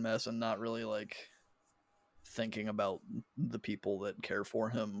drunken mess and not really like thinking about the people that care for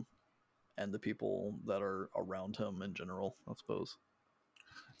him and the people that are around him in general, I suppose.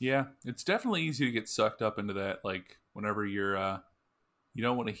 Yeah, it's definitely easy to get sucked up into that. Like whenever you're, you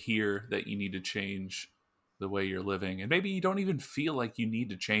don't want to hear that you need to change the way you're living, and maybe you don't even feel like you need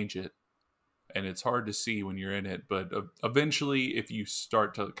to change it. And it's hard to see when you're in it, but eventually, if you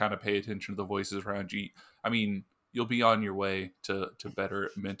start to kind of pay attention to the voices around you, I mean, you'll be on your way to better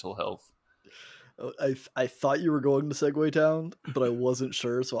mental health. I thought you were going to Segway Town, but I wasn't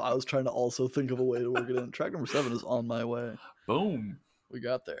sure, so I was trying to also think of a way to work it in. Track number 7 is on my way. Boom. We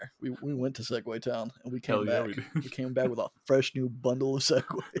got there. We went to Segway Town, and we came Hell back. Yeah, we came back with a fresh new bundle of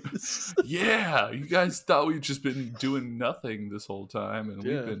Segways. Yeah, you guys thought we'd just been doing nothing this whole time, and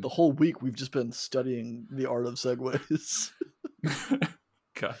yeah, we've been the whole week we've just been studying the art of Segways.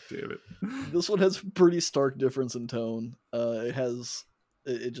 God damn it! This one has pretty stark difference in tone.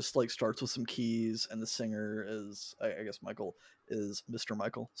 It just like starts with some keys, and the singer is, I guess Michael is Mr.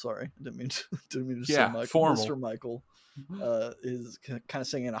 Michael. Sorry, I didn't mean to say Michael. Formal. Mr. Michael is kind of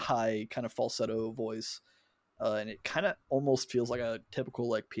singing in a high kind of falsetto voice, and it kind of almost feels like a typical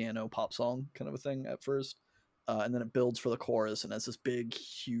like piano pop song kind of a thing at first, and then it builds for the chorus and has this big,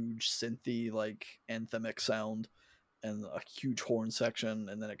 huge synthy like anthemic sound and a huge horn section,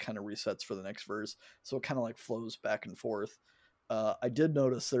 and then it kind of resets for the next verse, so it kind of like flows back and forth. I did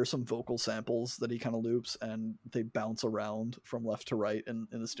notice there's some vocal samples that he kind of loops, and they bounce around from left to right in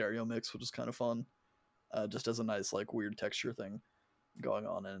the stereo mix, which is kind of fun. Just as a nice, like, weird texture thing going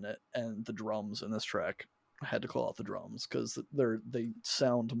on in it. And the drums in this track I had to call out the drums because they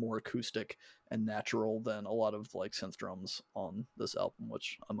sound more acoustic and natural than a lot of like synth drums on this album,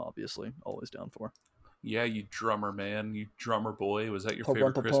 which I'm obviously always down for. Yeah, you drummer man, you drummer boy. Was that your Pum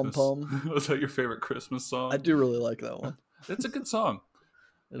favorite pum pum Christmas? pum. Was that your favorite Christmas I song? do really like that one. It's a good song.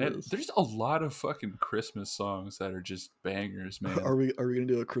 It And is. there's a lot of fucking Christmas songs that are just bangers, man. Are we gonna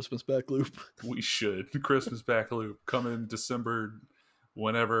do a Christmas back loop? We should. Christmas back loop coming December,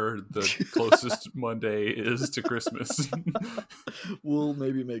 whenever the closest Monday is to Christmas. We'll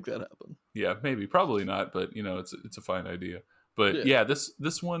maybe make that happen. Yeah, maybe, probably not, but it's a fine idea. But yeah,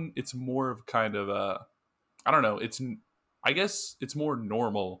 this one, it's more of kind of I don't know. I guess it's more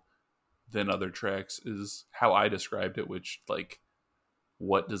normal than other tracks is how I described it. Which, like,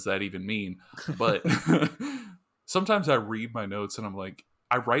 what does that even mean? But sometimes I read my notes and I'm like,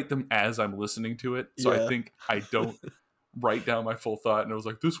 I write them as I'm listening to it, so I think I don't write down my full thought. And I was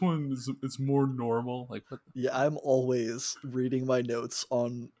like, this one it's more normal. Like, what? Yeah, I'm always reading my notes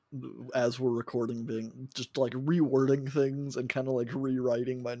on as we're recording, being just like rewording things and kind of like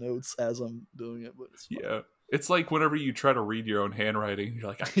rewriting my notes as I'm doing it. But it's fun. Yeah. It's like whenever you try to read your own handwriting, you're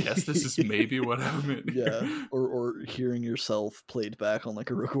like, I guess this is maybe what I meant. Yeah, or hearing yourself played back on like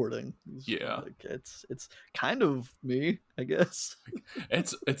a recording. Yeah, like it's kind of me, I guess.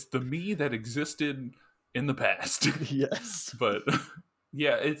 it's the me that existed in the past. Yes, but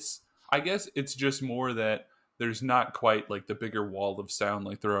yeah, I guess it's just more that there's not quite like the bigger wall of sound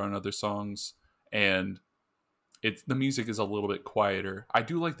like there are on other songs, and the music is a little bit quieter. I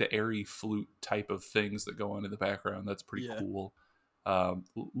do like the airy flute type of things that go on in the background. That's pretty cool.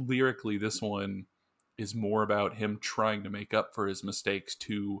 Lyrically, this one is more about him trying to make up for his mistakes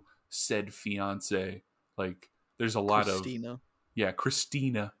to said fiance. Like, there's a lot Christina.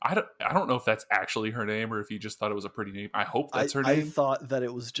 Christina. I don't know if that's actually her name or if you just thought it was a pretty name. I hope that's her name. I thought that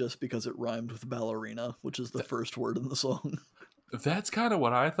it was just because it rhymed with ballerina, which is the first word in the song. That's kind of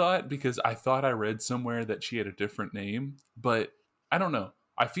what I thought, because I thought I read somewhere that she had a different name, but I don't know.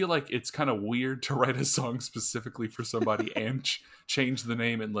 I feel like it's kind of weird to write a song specifically for somebody and change the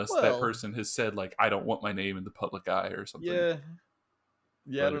name unless that person has said, like, I don't want my name in the public eye or something.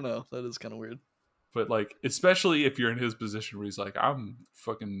 Yeah, I don't know. That is kind of weird. But, like, especially if you're in his position where he's like, I'm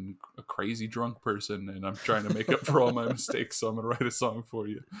fucking a crazy drunk person and I'm trying to make up for all my mistakes, so I'm going to write a song for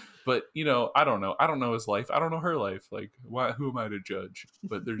you. But, I don't know. I don't know his life. I don't know her life. Like, who am I to judge?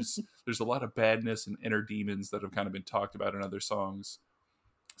 But there's a lot of badness and inner demons that have kind of been talked about in other songs.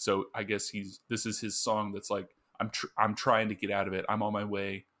 So I guess this is his song that's like, I'm trying to get out of it. I'm on my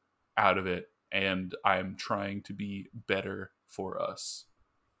way out of it, and I'm trying to be better for us.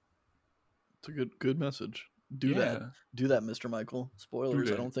 It's a good message. Do that, Mr. Michael.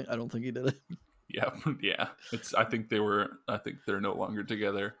 Spoilers. I don't think he did it. Yeah. I think they're no longer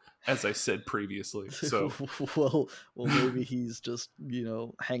together, as I said previously. So well, maybe he's just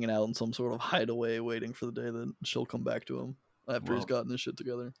hanging out in some sort of hideaway, waiting for the day that she'll come back to him after he's gotten his shit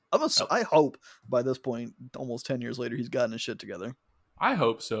together. I hope by this point, almost 10 years later, he's gotten his shit together. I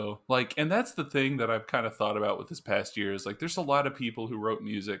hope so. Like, and that's the thing that I've kind of thought about with this past year is like, there's a lot of people who wrote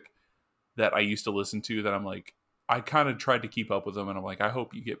music that I used to listen to that I'm like, I kind of tried to keep up with them, and I'm like, I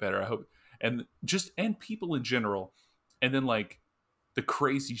hope you get better. I hope, and people in general. And then like the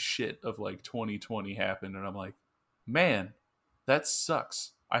crazy shit of like 2020 happened, and I'm like, man, that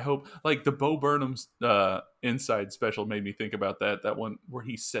sucks. I hope, like, the Bo Burnham's Inside special made me think about that one where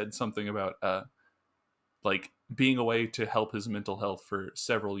he said something about like being away to help his mental health for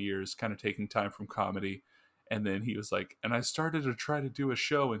several years, kind of taking time from comedy. And then he was like, and I started to try to do a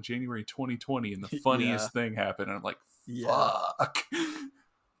show in January 2020, and the funniest thing happened. And I'm like, fuck.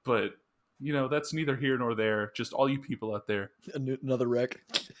 But, that's neither here nor there. Just all you people out there. Another wreck.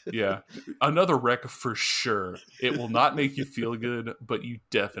 Yeah. Another wreck for sure. It will not make you feel good, but you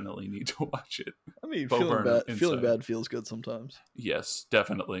definitely need to watch it. I mean, feeling bad feels good sometimes. Yes,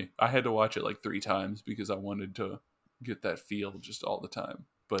 definitely. I had to watch it like 3 times because I wanted to get that feel just all the time.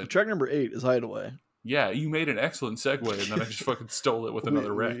 But track number 8 is Hideaway. Yeah, you made an excellent segue, and then I just fucking stole it with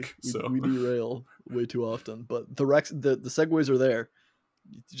another wreck. We derail way too often, but the segues are there.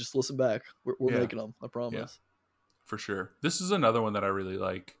 You just listen back. We're making them. I promise. Yeah, for sure. This is another one that I really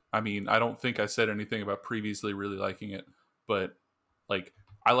like. I mean, I don't think I said anything about previously really liking it, but like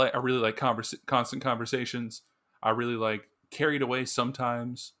I really like Constant Conversations. I really like Carried Away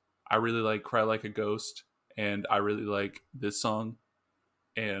Sometimes. I really like Cry Like a Ghost, and I really like this song.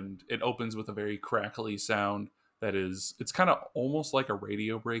 And it opens with a very crackly sound it's kind of almost like a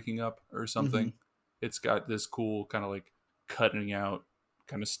radio breaking up or something. Mm-hmm. It's got this cool kind of like cutting out,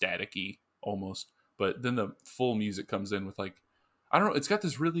 kind of staticky almost. But then the full music comes in with like I don't know, it's got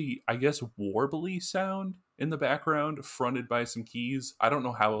this really, I guess, warbly sound in the background, fronted by some keys. I don't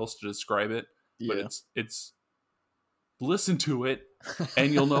know how else to describe it, but Yeah. it's listen to it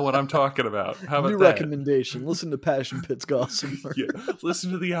and you'll know what I'm talking about. How New about that? recommendation. Listen to Passion Pit's Gossamer. Yeah,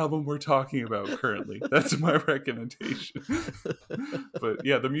 listen to the album we're talking about currently. That's my recommendation. But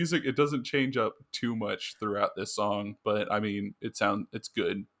yeah, the music, it doesn't change up too much throughout this song, but I mean, it's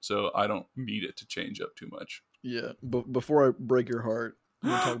good, so I don't need it to change up too much. Yeah, but before I break your heart,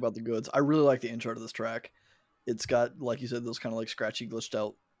 I'm gonna talk about the goods. I really like the intro to this track. It's got, like you said, those kind of like scratchy, glitched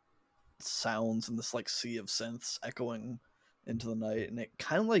out sounds and this like sea of synths echoing into the night, and it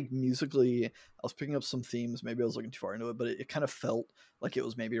kind of like musically, I was picking up some themes. Maybe I was looking too far into it, but it kind of felt like it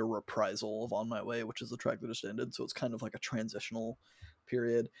was maybe a reprisal of On My Way, which is the track that just ended. So it's kind of like a transitional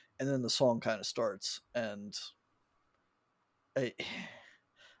period, and then the song kind of starts, and I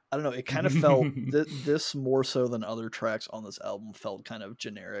don't know. It kind of felt this more so than other tracks on this album felt kind of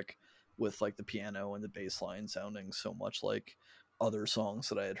generic, with like the piano and the bass line sounding so much like other songs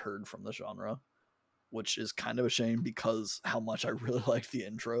that I had heard from the genre, which is kind of a shame because how much I really like the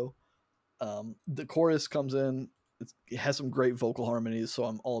intro. The chorus comes in. It has some great vocal harmonies, so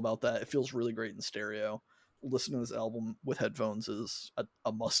I'm all about that. It feels really great in stereo. Listening to this album with headphones is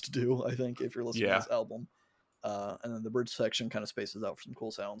a must do, I think, if you're listening to Yeah. this album. And then the bridge section kind of spaces out for some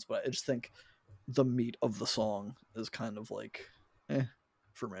cool sounds, but I just think the meat of the song is kind of like,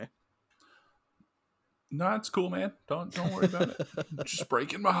 for me. No, it's cool, man. Don't worry about it. Just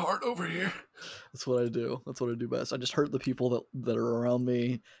breaking my heart over here. That's what I do. That's what I do best. I just hurt the people that are around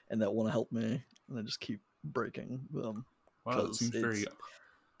me and that want to help me, and I just keep breaking them. Wow, that seems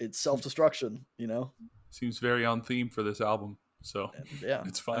it's self-destruction, you know. Seems very on theme for this album. So yeah,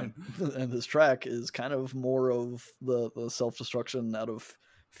 it's fine. And this track is kind of more of the self-destruction out of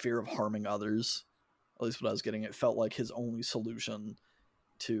fear of harming others. At least what I was getting, it felt like his only solution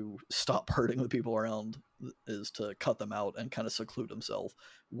to stop hurting the people around is to cut them out and kind of seclude himself,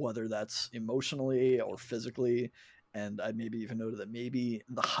 whether that's emotionally or physically. And I maybe even noted that maybe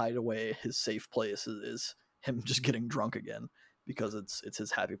the hideaway, his safe place, is him just getting drunk again, because it's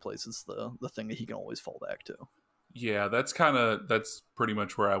his happy place. It's the thing that he can always fall back to. Yeah, that's pretty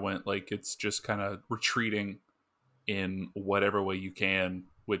much where I went. Like, it's just kind of retreating in whatever way you can,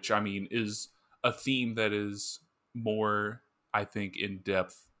 which I mean is a theme that is more, I think, in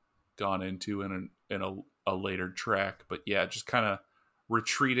depth gone into in a later track. But yeah, just kind of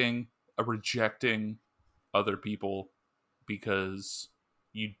retreating, rejecting other people because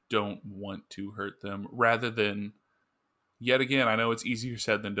you don't want to hurt them, rather than, yet again, I know it's easier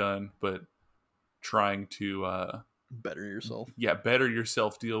said than done, but trying to better yourself. Yeah, better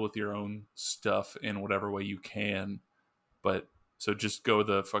yourself, deal with your own stuff in whatever way you can. But so just go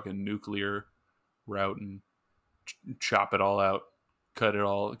the fucking nuclear route and chop it all out,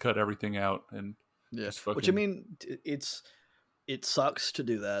 cut everything out, and yeah. Which, I mean, it sucks to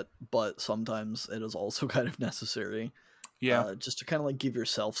do that, but sometimes it is also kind of necessary. Yeah, just to kind of like give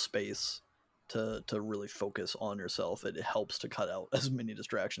yourself space to really focus on yourself. It helps to cut out as many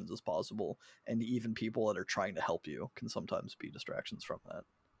distractions as possible, and even people that are trying to help you can sometimes be distractions from that.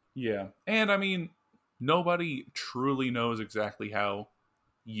 Yeah, and I mean, nobody truly knows exactly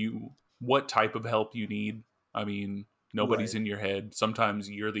what type of help you need. I mean, nobody's in your head. Sometimes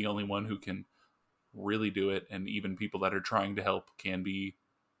you're the only one who can really do it, and even people that are trying to help can be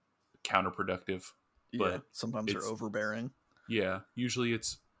counterproductive. But sometimes they're overbearing. Yeah, usually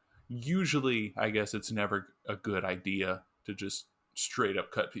I guess it's never a good idea to just straight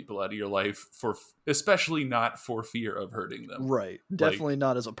up cut people out of your life, especially not for fear of hurting them. Right. Definitely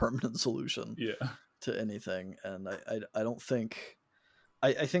not as a permanent solution. Yeah. To anything. And I don't think,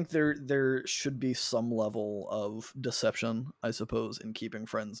 I think there should be some level of deception, I suppose, in keeping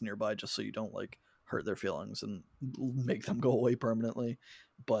friends nearby, just so you don't like hurt their feelings and make them go away permanently.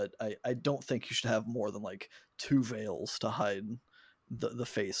 But I don't think you should have more than like 2 veils to hide the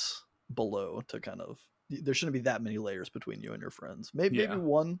face below, to kind of, there shouldn't be that many layers between you and your friends. Maybe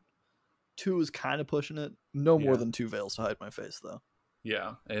 1, 2 is kind of pushing it. No more than 2 veils to hide my face, though.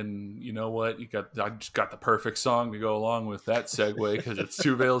 Yeah, and you know what? I just got the perfect song to go along with that segue, because it's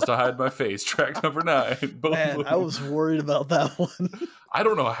 2 veils to hide my face, track number 9. Boom, man, boom. I was worried about that one. I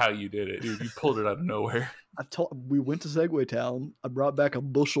don't know how you did it, dude. You pulled it out of nowhere. We went to Segway Town. I brought back a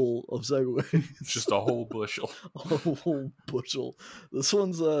bushel of Segways. Just a whole bushel. A whole bushel. This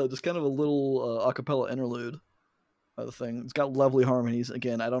one's just kind of a little acapella interlude of the thing. It's got lovely harmonies.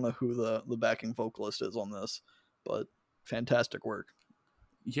 Again, I don't know who the backing vocalist is on this, but fantastic work.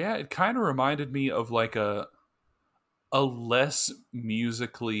 Yeah, it kind of reminded me of like a less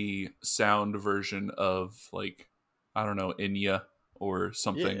musically sound version of, like, I don't know, Enya, or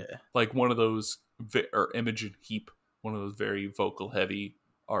something, Yeah. like one of those or Imogen Heap, one of those very vocal heavy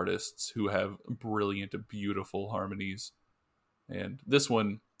artists who have brilliant, beautiful harmonies. And this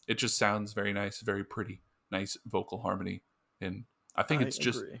one, it just sounds very nice, very pretty, nice vocal harmony. And I think I it's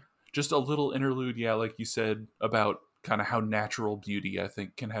agree. just a little interlude, yeah, like you said, about kind of how natural beauty I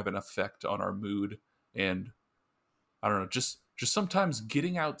think can have an effect on our mood. And I don't know, just sometimes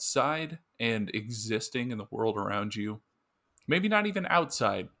getting outside and existing in the world around you. Maybe not even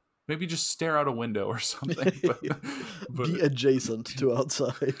outside. Maybe just stare out a window or something. But Be adjacent to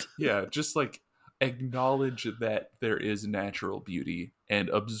outside. yeah, just like acknowledge that there is natural beauty and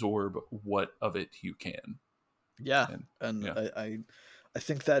absorb what of it you can. Yeah, And and yeah, I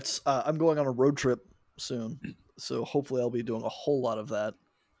think that's I'm going on a road trip soon, so hopefully I'll be doing a whole lot of that.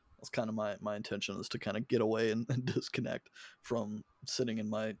 That's kind of my intention, is to kind of get away and disconnect from sitting in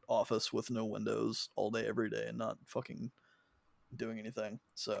my office with no windows all day every day and not fucking doing anything.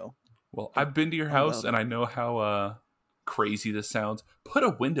 So well, I, I've been to your I'm house about and it. I know how crazy this sounds. Put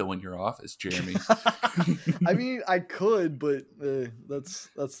a window in your office, Jeremy. I mean, I could, but that's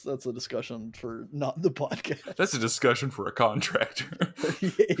a discussion for not the That's a podcast. discussion for a contractor. Yeah,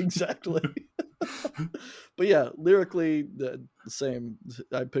 exactly. But yeah, lyrically, the same.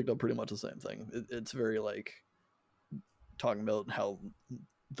 I picked up pretty much the same thing. It's very like talking about how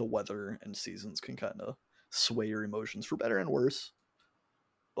the weather and seasons can kind of sway your emotions for better and worse,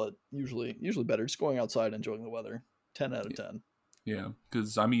 but usually better. Just going outside, enjoying the weather. 10 out of 10. Yeah,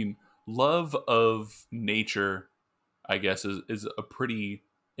 because I mean, love of nature, I guess, is a pretty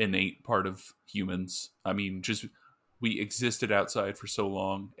innate part of humans. I mean, just we existed outside for so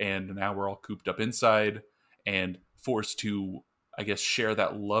long, and now we're all cooped up inside and forced to, I guess, share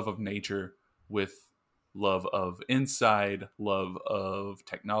that love of nature with love of inside, love of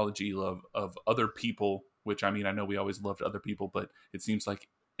technology, love of other people. Which I mean, I know we always loved other people, but it seems like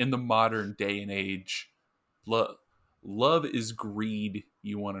in the modern day and age, love is greed.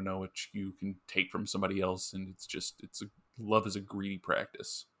 You want to know what you can take from somebody else, and love is a greedy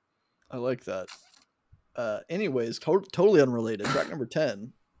practice. I like that. Anyways, totally unrelated. Track number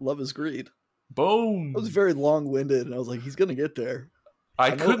 10, "Love Is Greed." That was Boom. very long winded, and I was like, he's gonna get there. I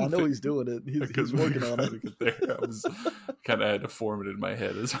I couldn't know fi- he's doing it. I He's couldn't working figure on out how it. to get there. I was kind of had to form it in my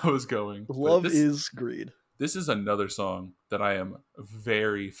head as I was going. But Love is greed. this is another song that I am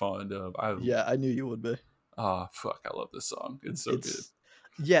very fond of. Yeah, I knew you would be. Fuck, I love this song. It's so good. It's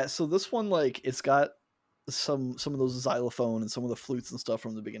Yeah. So this one, like, it's got some of those xylophone and some of the flutes and stuff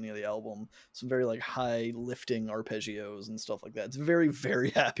from the beginning of the album. Some very like high lifting arpeggios and stuff like that. It's very very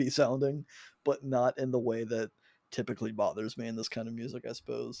happy sounding, but not in the way that typically bothers me in this kind of music, I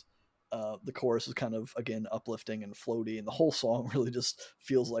suppose. The chorus is kind of again uplifting and floaty, and the whole song really just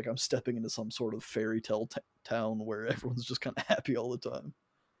feels like I'm stepping into some sort of fairy tale town where everyone's just kind of happy all the time.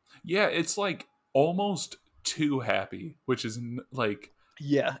 Yeah, it's like almost too happy, which is like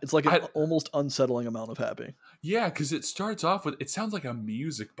Yeah, it's like an I almost unsettling amount of happy. yeah, because it starts off with it sounds like a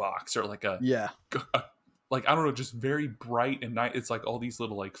music box or like Yeah, a like I don't know, just very bright and night. It's like all these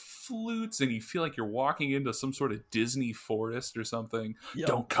little like flutes, and you feel like you're walking into some sort of Disney forest or something. yep.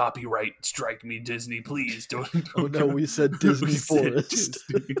 Don't copyright strike me, Disney, please. Oh no, we said Disney we said Forest.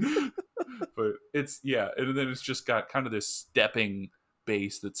 Disney. But it's yeah, and then it's just got kind of this stepping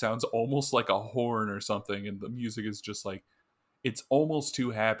bass that sounds almost like a horn or something, and the music is just like it's almost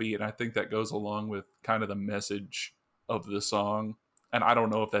too happy, and I think that goes along with kind of the message of the song. And I don't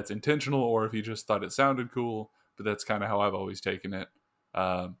know if that's intentional or if he just thought it sounded cool, but that's kind of how I've always taken it.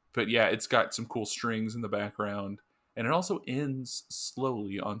 But yeah, it's got some cool strings in the background, and it also ends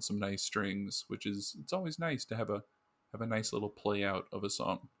slowly on some nice strings, which is it's always nice to have a nice little play out of a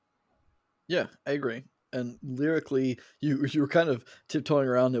song. Yeah, I agree. And lyrically, you were kind of tiptoeing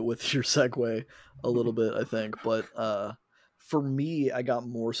around it with your segue a little bit, I think. But for me, I got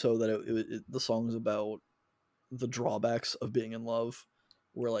more so that the song is about the drawbacks of being in love.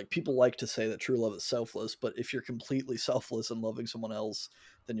 Where like people like to say that true love is selfless, but if you're completely selfless and loving someone else,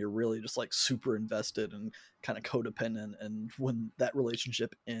 then you're really just like super invested and kind of codependent. And when that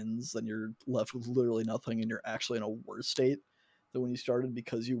relationship ends, then you're left with literally nothing, and you're actually in a worse state than when you started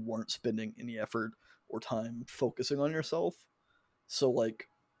because you weren't spending any effort or time focusing on yourself. So like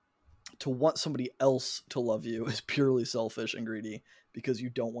to want somebody else to love you is purely selfish and greedy because you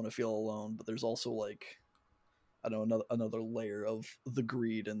don't want to feel alone. But there's also like, I don't know, another layer of the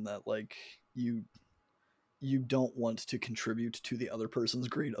greed in that like you you don't want to contribute to the other person's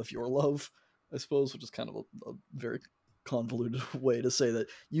greed of your love, I suppose, which is kind of a very convoluted way to say that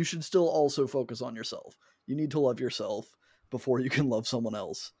you should still also focus on yourself. You need to love yourself before you can love someone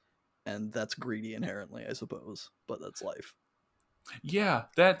else. And that's greedy inherently, I suppose, but that's life. Yeah,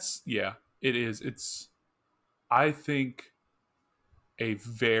 it is. It's, I think, a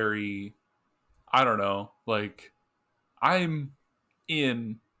very, I don't know, like, I'm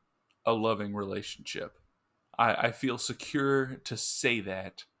in a loving relationship. I feel secure to say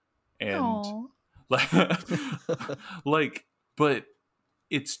that. And Aw. like, like, but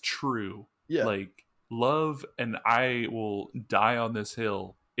it's true. Yeah. Like, love, and I will die on this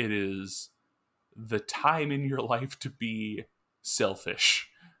hill, it is the time in your life to be selfish.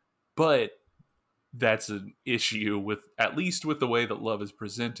 But that's an issue with, at least with the way that love is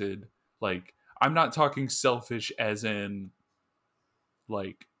presented. Like, I'm not talking selfish as in,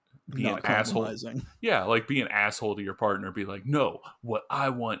 like, be an Not asshole. compromising. Yeah, like, be an asshole to your partner. Be like, no, what I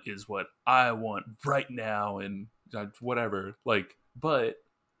want is what I want right now, and whatever. Like, but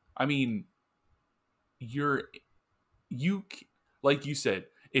I mean, you're you like you said,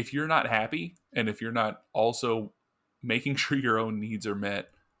 if you're not happy and if you're not also making sure your own needs are met,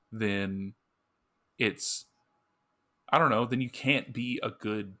 then it's, I don't know, then you can't be a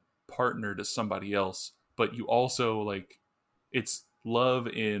good partner to somebody else. But you also, like, it's love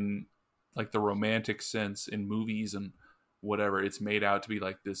in, like, the romantic sense in movies and whatever. It's made out to be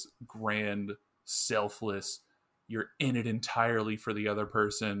like this grand, selfless, you're in it entirely for the other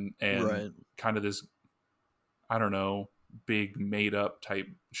person, and Right. kind of this, I don't know, big made up type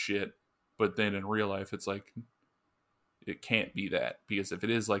shit. But then in real life, it's like, it can't be that, because if it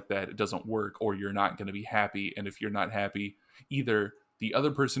is like that, it doesn't work, or you're not going to be happy. And if you're not happy, either the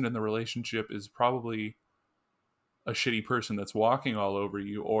other person in the relationship is probably a shitty person that's walking all over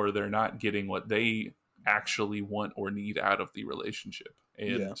you, or they're not getting what they actually want or need out of the relationship.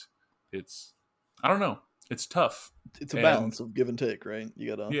 Yeah. And it's, I don't know, it's tough. It's a And balance of give and take, right?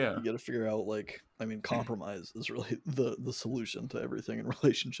 You gotta yeah, figure out, like, I mean, compromise is really the solution to everything in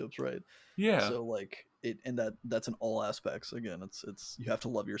relationships, right? yeah, So like it, and that's in all aspects. Again, it's you have to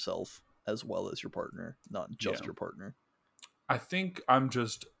love yourself as well as your partner, not yeah. just your partner. I think I'm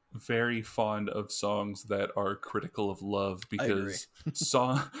just very fond of songs that are critical of love, I agree.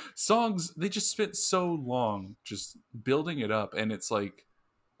 because songs, they just spent so long just building it up, and it's like,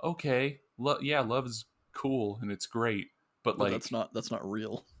 okay, yeah, love is cool and it's great, but But like, that's not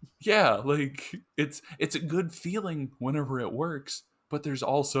real. yeah, like, it's a good feeling whenever it works, but there's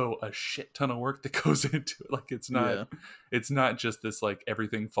also a shit ton of work that goes into it. Like, Yeah. it's not just this, like,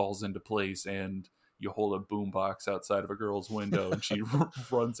 everything falls into place and you hold a boombox outside of a girl's window and she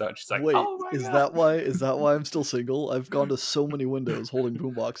runs out and she's like, Wait, oh my is god, that why? Is that why I'm still single? I've gone to so many windows holding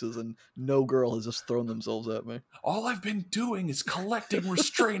boomboxes, and no girl has just thrown themselves at me. all I've been doing is collecting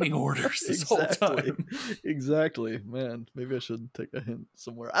restraining orders this whole Exactly. time. Exactly. Man, maybe I should take a hint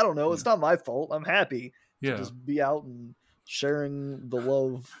somewhere. I don't know. Yeah, It's not my fault. I'm happy to yeah. just be out and sharing the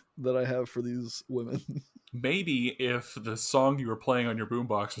love that I have for these women. Maybe if the song you were playing on your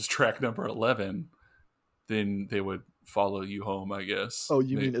boombox was track number 11, then they would follow you home, I guess. Oh,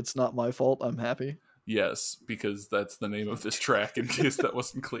 you mean it's not my fault? I'm happy? Yes, because that's the name of this track, in case that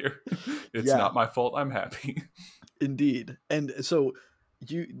wasn't clear. It's Yeah, not my fault, I'm happy. indeed. And so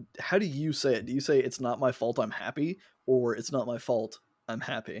how do you say it? Do you say it's not my fault, I'm happy, or it's not my fault, I'm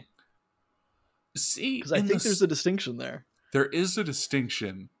happy? See, Because I think there's a distinction there. there is a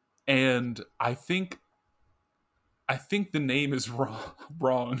distinction, and I think the name is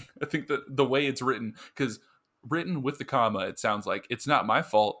wrong. I think that the way it's written, because written with the comma, it sounds like it's not my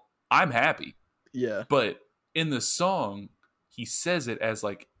fault, I'm happy. Yeah. But in the song, he says it as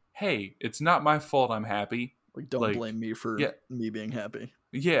like, hey, it's not my fault, I'm happy. Like, don't Like, blame me for yeah, me being happy.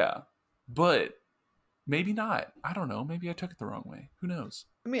 yeah. But maybe not. I don't know. Maybe I took it the wrong way. Who knows?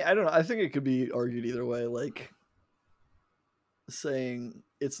 I mean, I don't know. I think it could be argued either way. Like, saying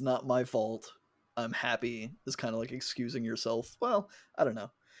it's not my fault, I'm happy is kind of like excusing yourself. Well, I don't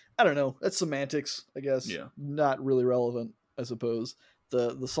know. I don't know. That's semantics, I guess. Yeah. Not really relevant, I suppose.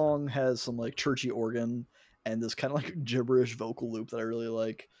 The song has some like churchy organ and this kind of like gibberish vocal loop that I really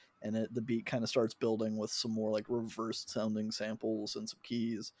like. And the beat kind of starts building with some more like reversed sounding samples and some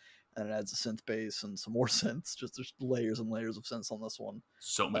keys. And it adds a synth bass and some more synths. Just there's layers and layers of synths on this one.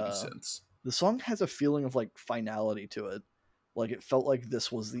 So many Uh, synths. the song has a feeling of like finality to it. Like it felt like this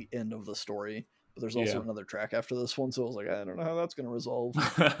was the end of the story, but there's also Yeah. another track after this one, so I was like, I don't know how that's going to resolve.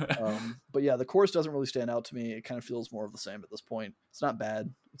 But yeah, the chorus doesn't really stand out to me. It kind of feels more of the same at this point. It's not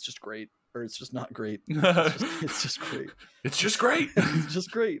bad. It's just great, or it's just not great. It's just great. It's just great. It's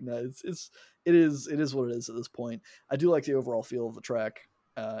just great. No, it is what it is at this point. I do like the overall feel of the track,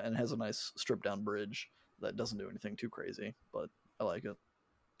 and it has a nice stripped down bridge that doesn't do anything too crazy, but I like it.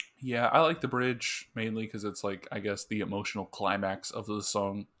 Yeah, I like the bridge mainly because it's like, I guess, the emotional climax of the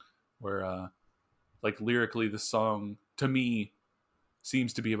song, where like lyrically the song to me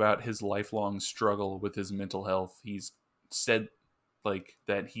seems to be about his lifelong struggle with his mental health. He's said like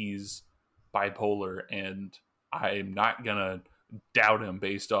that he's bipolar, and I'm not gonna doubt him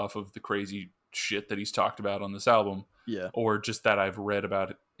based off of the crazy shit that he's talked about on this album, Yeah. or just that I've read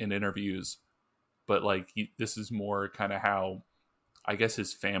about it in interviews. But like this is more kind of how I guess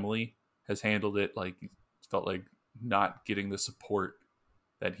his family has handled it. Like he felt like not getting the support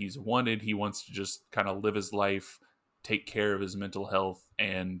that he's wanted. He wants to just kind of live his life, take care of his mental health,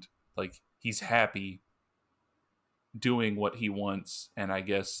 and like he's happy doing what he wants. And I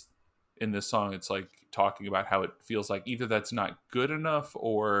guess in this song it's like talking about how it feels like either that's not good enough,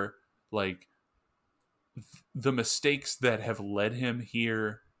 or like the mistakes that have led him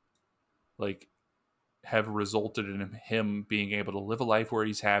here like have resulted in him being able to live a life where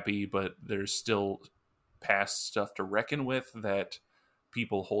he's happy, but there's still past stuff to reckon with that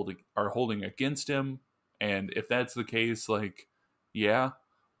people are holding against him. And if that's the case, like, yeah,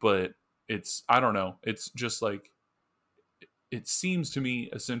 but it's, I don't know, it's just like, it seems to me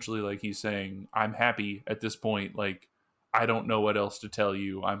essentially like he's saying, I'm happy at this point, like I don't know what else to tell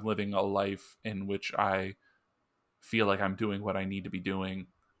you. I'm living a life in which I feel like I'm doing what I need to be doing,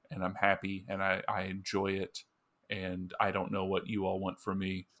 and I'm happy, and I enjoy it, and I don't know what you all want from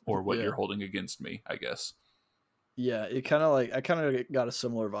me or what you're holding against me, I guess. Yeah, it kind of like, I kind of got a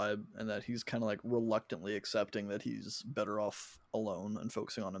similar vibe in that he's kind of like reluctantly accepting that he's better off alone and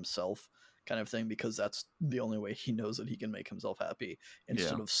focusing on himself, kind of thing, because that's the only way he knows that he can make himself happy,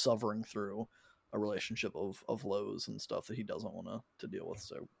 instead of suffering through a relationship of lows and stuff that he doesn't want to deal with.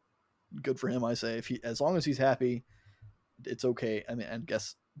 So good for him, I say. If he, as long as he's happy, it's okay. I mean, I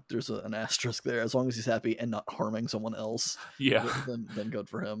guess there's an asterisk there. As long as he's happy and not harming someone else, then good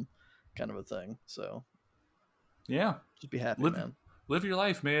for him, kind of a thing. So yeah, just be happy, man. Live your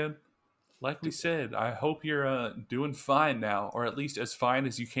life, man. Like we said, I hope you're doing fine now, or at least as fine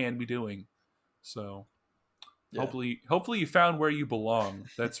as you can be doing. So hopefully you found where you belong.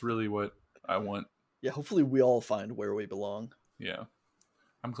 That's really what I want. Yeah, hopefully we all find where we belong. Yeah.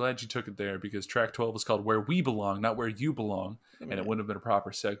 I'm glad you took it there, because track 12 is called Where We Belong, not Where You Belong. And it wouldn't have been a proper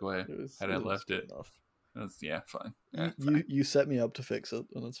segue had I left it. Fine. You set me up to fix it,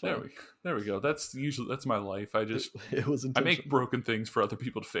 and it's fine. There we go. That's my life. I make broken things for other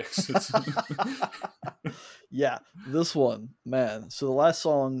people to fix. Yeah, this one, man. So the last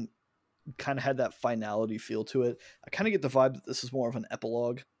song kind of had that finality feel to it. I kind of get the vibe that this is more of an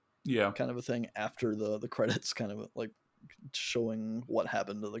epilogue, kind of a thing after the credits, kind of like showing what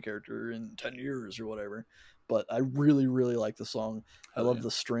happened to the character in 10 years or whatever. But I really, really like the song. I love the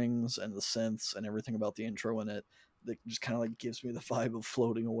strings and the synths and everything about the intro in it. That just kind of like gives me the vibe of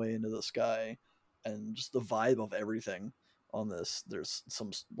floating away into the sky, and just the vibe of everything on this. There's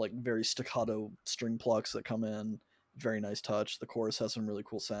some like very staccato string plucks that come in. Very nice touch. The chorus has some really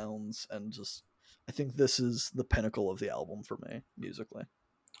cool sounds, and just, I think this is the pinnacle of the album for me musically.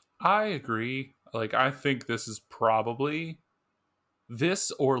 I agree. Like, I think this is probably,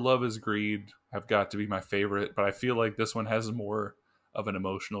 this or Love Is Greed have got to be my favorite, but I feel like this one has more of an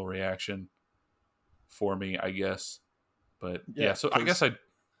emotional reaction for me, I guess. But so I guess I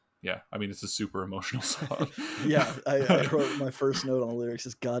mean, it's a super emotional song. I wrote my first note on the lyrics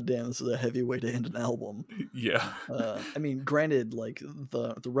is, God damn, this is a heavy way to end an album. Yeah. I mean, granted, like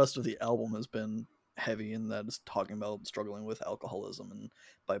the rest of the album has been heavy, and that is talking about struggling with alcoholism and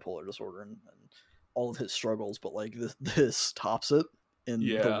bipolar disorder and all of his struggles, but like this tops it in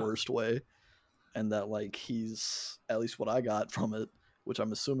the worst way. And that, like, he's, at least what I got from it, which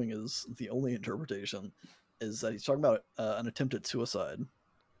I'm assuming is the only interpretation, is that he's talking about an attempt at suicide,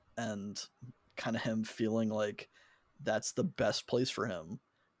 and kind of him feeling like that's the best place for him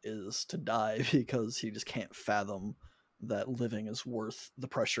is to die, because he just can't fathom that living is worth the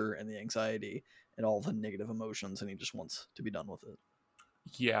pressure and the anxiety and all the negative emotions, and he just wants to be done with it.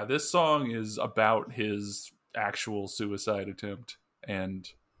 Yeah, this song is about his actual suicide attempt, and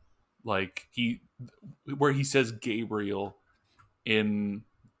like where he says Gabriel in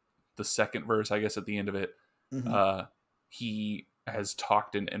the second verse, I guess at the end of it, he has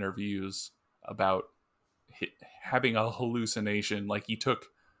talked in interviews about having a hallucination, like he took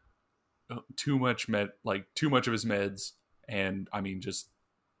too much of his meds, and I mean just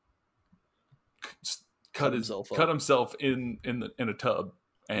cut himself in a tub,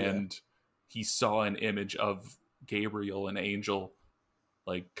 and he saw an image of Gabriel, an angel,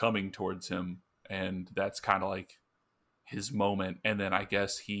 like coming towards him, and that's kind of like his moment. And then I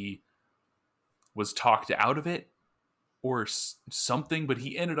guess he was talked out of it or something, but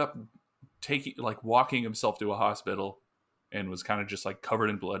he ended up walking himself to a hospital and was kind of just like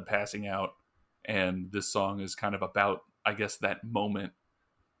covered in blood, passing out. And this song is kind of about I guess, that moment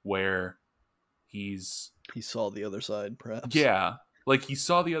where he saw the other side, perhaps. Yeah, like he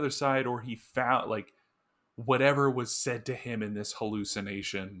saw the other side, or he found, like, whatever was said to him in this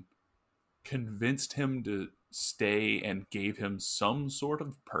hallucination convinced him to stay and gave him some sort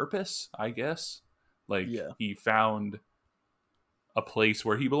of purpose, I guess. Like, he found a place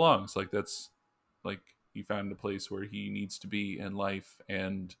where he belongs. Like, that's, like, he found a place where he needs to be in life,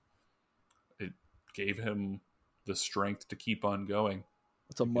 and it gave him the strength to keep on going.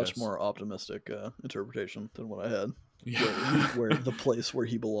 It's a much more optimistic interpretation than what I had. Yeah. Where the place where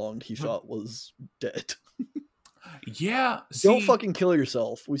he belonged, he thought was dead. Yeah. Don't fucking kill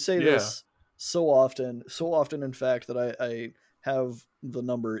yourself. We say this so often, in fact, that I have the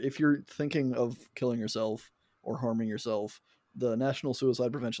number. If you're thinking of killing yourself or harming yourself, the National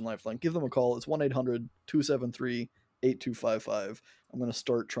Suicide Prevention Lifeline, give them a call. It's 1-800-273-8255. I'm going to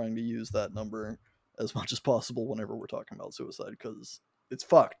start trying to use that number as much as possible whenever we're talking about suicide, because it's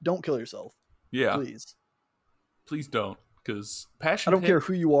fucked. Don't kill yourself. Yeah. Please don't, because Passion I don't care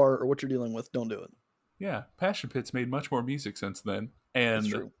who you are or what you're dealing with. Don't do it. Yeah, Passion Pit's made much more music since then,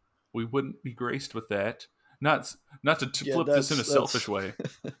 and we wouldn't be graced with that. Not to flip this in a selfish way,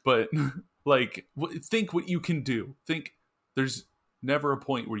 but like, think what you can do. Think there's never a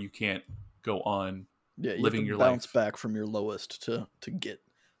point where you can't go on living your life. Bounce back from your lowest to get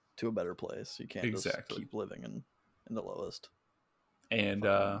to a better place. You can't just keep living in the lowest. And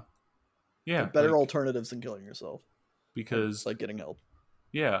better alternatives than killing yourself, because like getting help.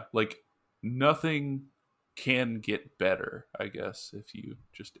 Yeah, like nothing can get better, I guess, if you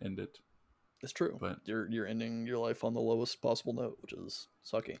just end it. It's true, but you're ending your life on the lowest possible note, which is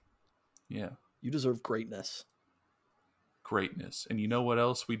sucky. Yeah, you deserve greatness. And you know what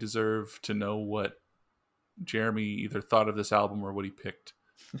else we deserve? To know what Jeremy either thought of this album or what he picked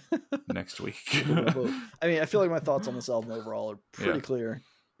next week. I mean, I feel like my thoughts on this album overall are pretty clear.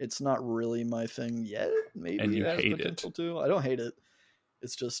 It's not really my thing yet. Maybe and you it has hate potential it. to. I don't hate it.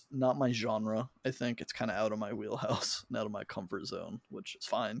 It's just not my genre. I think it's kind of out of my wheelhouse and out of my comfort zone, which is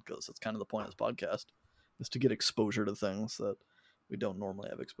fine, because that's kind of the point of this podcast, is to get exposure to things that we don't normally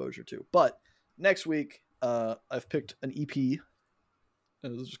have exposure to. But next week, I've picked an EP,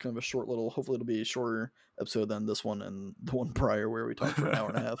 and this is just kind of a short little, hopefully it'll be a shorter episode than this one and the one prior where we talked for an hour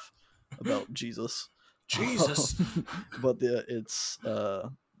and a half about Jesus. But it's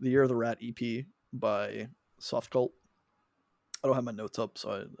the Year of the Rat EP by Soft Cult. I don't have my notes up, so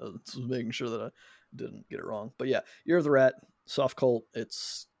I was making sure that I didn't get it wrong. But yeah, Year of the Rat, Soft Cult.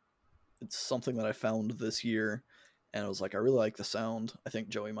 It's something that I found this year, and I was like, I really like the sound. I think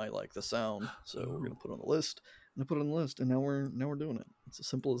Joey might like the sound, so we're gonna put it on the list. And I put it on the list, and now we're doing it. It's as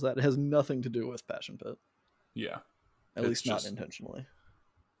simple as that. It has nothing to do with Passion Pit. Yeah, at least not intentionally.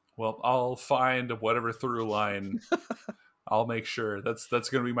 Well, I'll find whatever through line. I'll make sure that's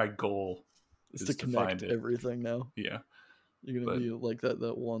gonna be my goal. Is to connect everything now. Yeah. You're gonna be like that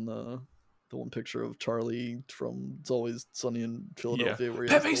one the one picture of Charlie from It's Always Sunny in Philadelphia, where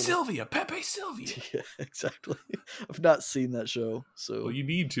Pepe Sylvia. Yeah, exactly. I've not seen that show, so you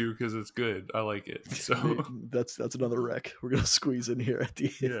need to, because it's good. I like it. So that's another rec we're gonna squeeze in here at the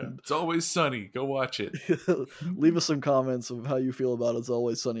end. Yeah, It's Always Sunny. Go watch it. Leave us some comments of how you feel about It's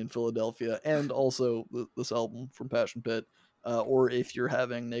Always Sunny in Philadelphia, and also this album from Passion Pit. Or if you're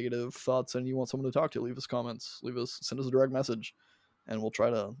having negative thoughts and you want someone to talk to, leave us comments. Send us a direct message, and we'll try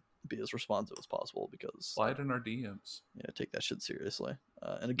to be as responsive as possible, because slide in our DMs. Yeah, take that shit seriously.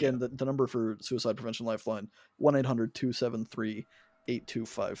 And again, the number for Suicide Prevention Lifeline,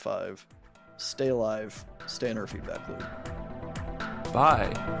 1-800-273-8255. Stay alive. Stay in our feedback loop.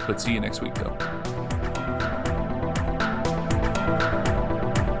 Bye. But see you next week, though.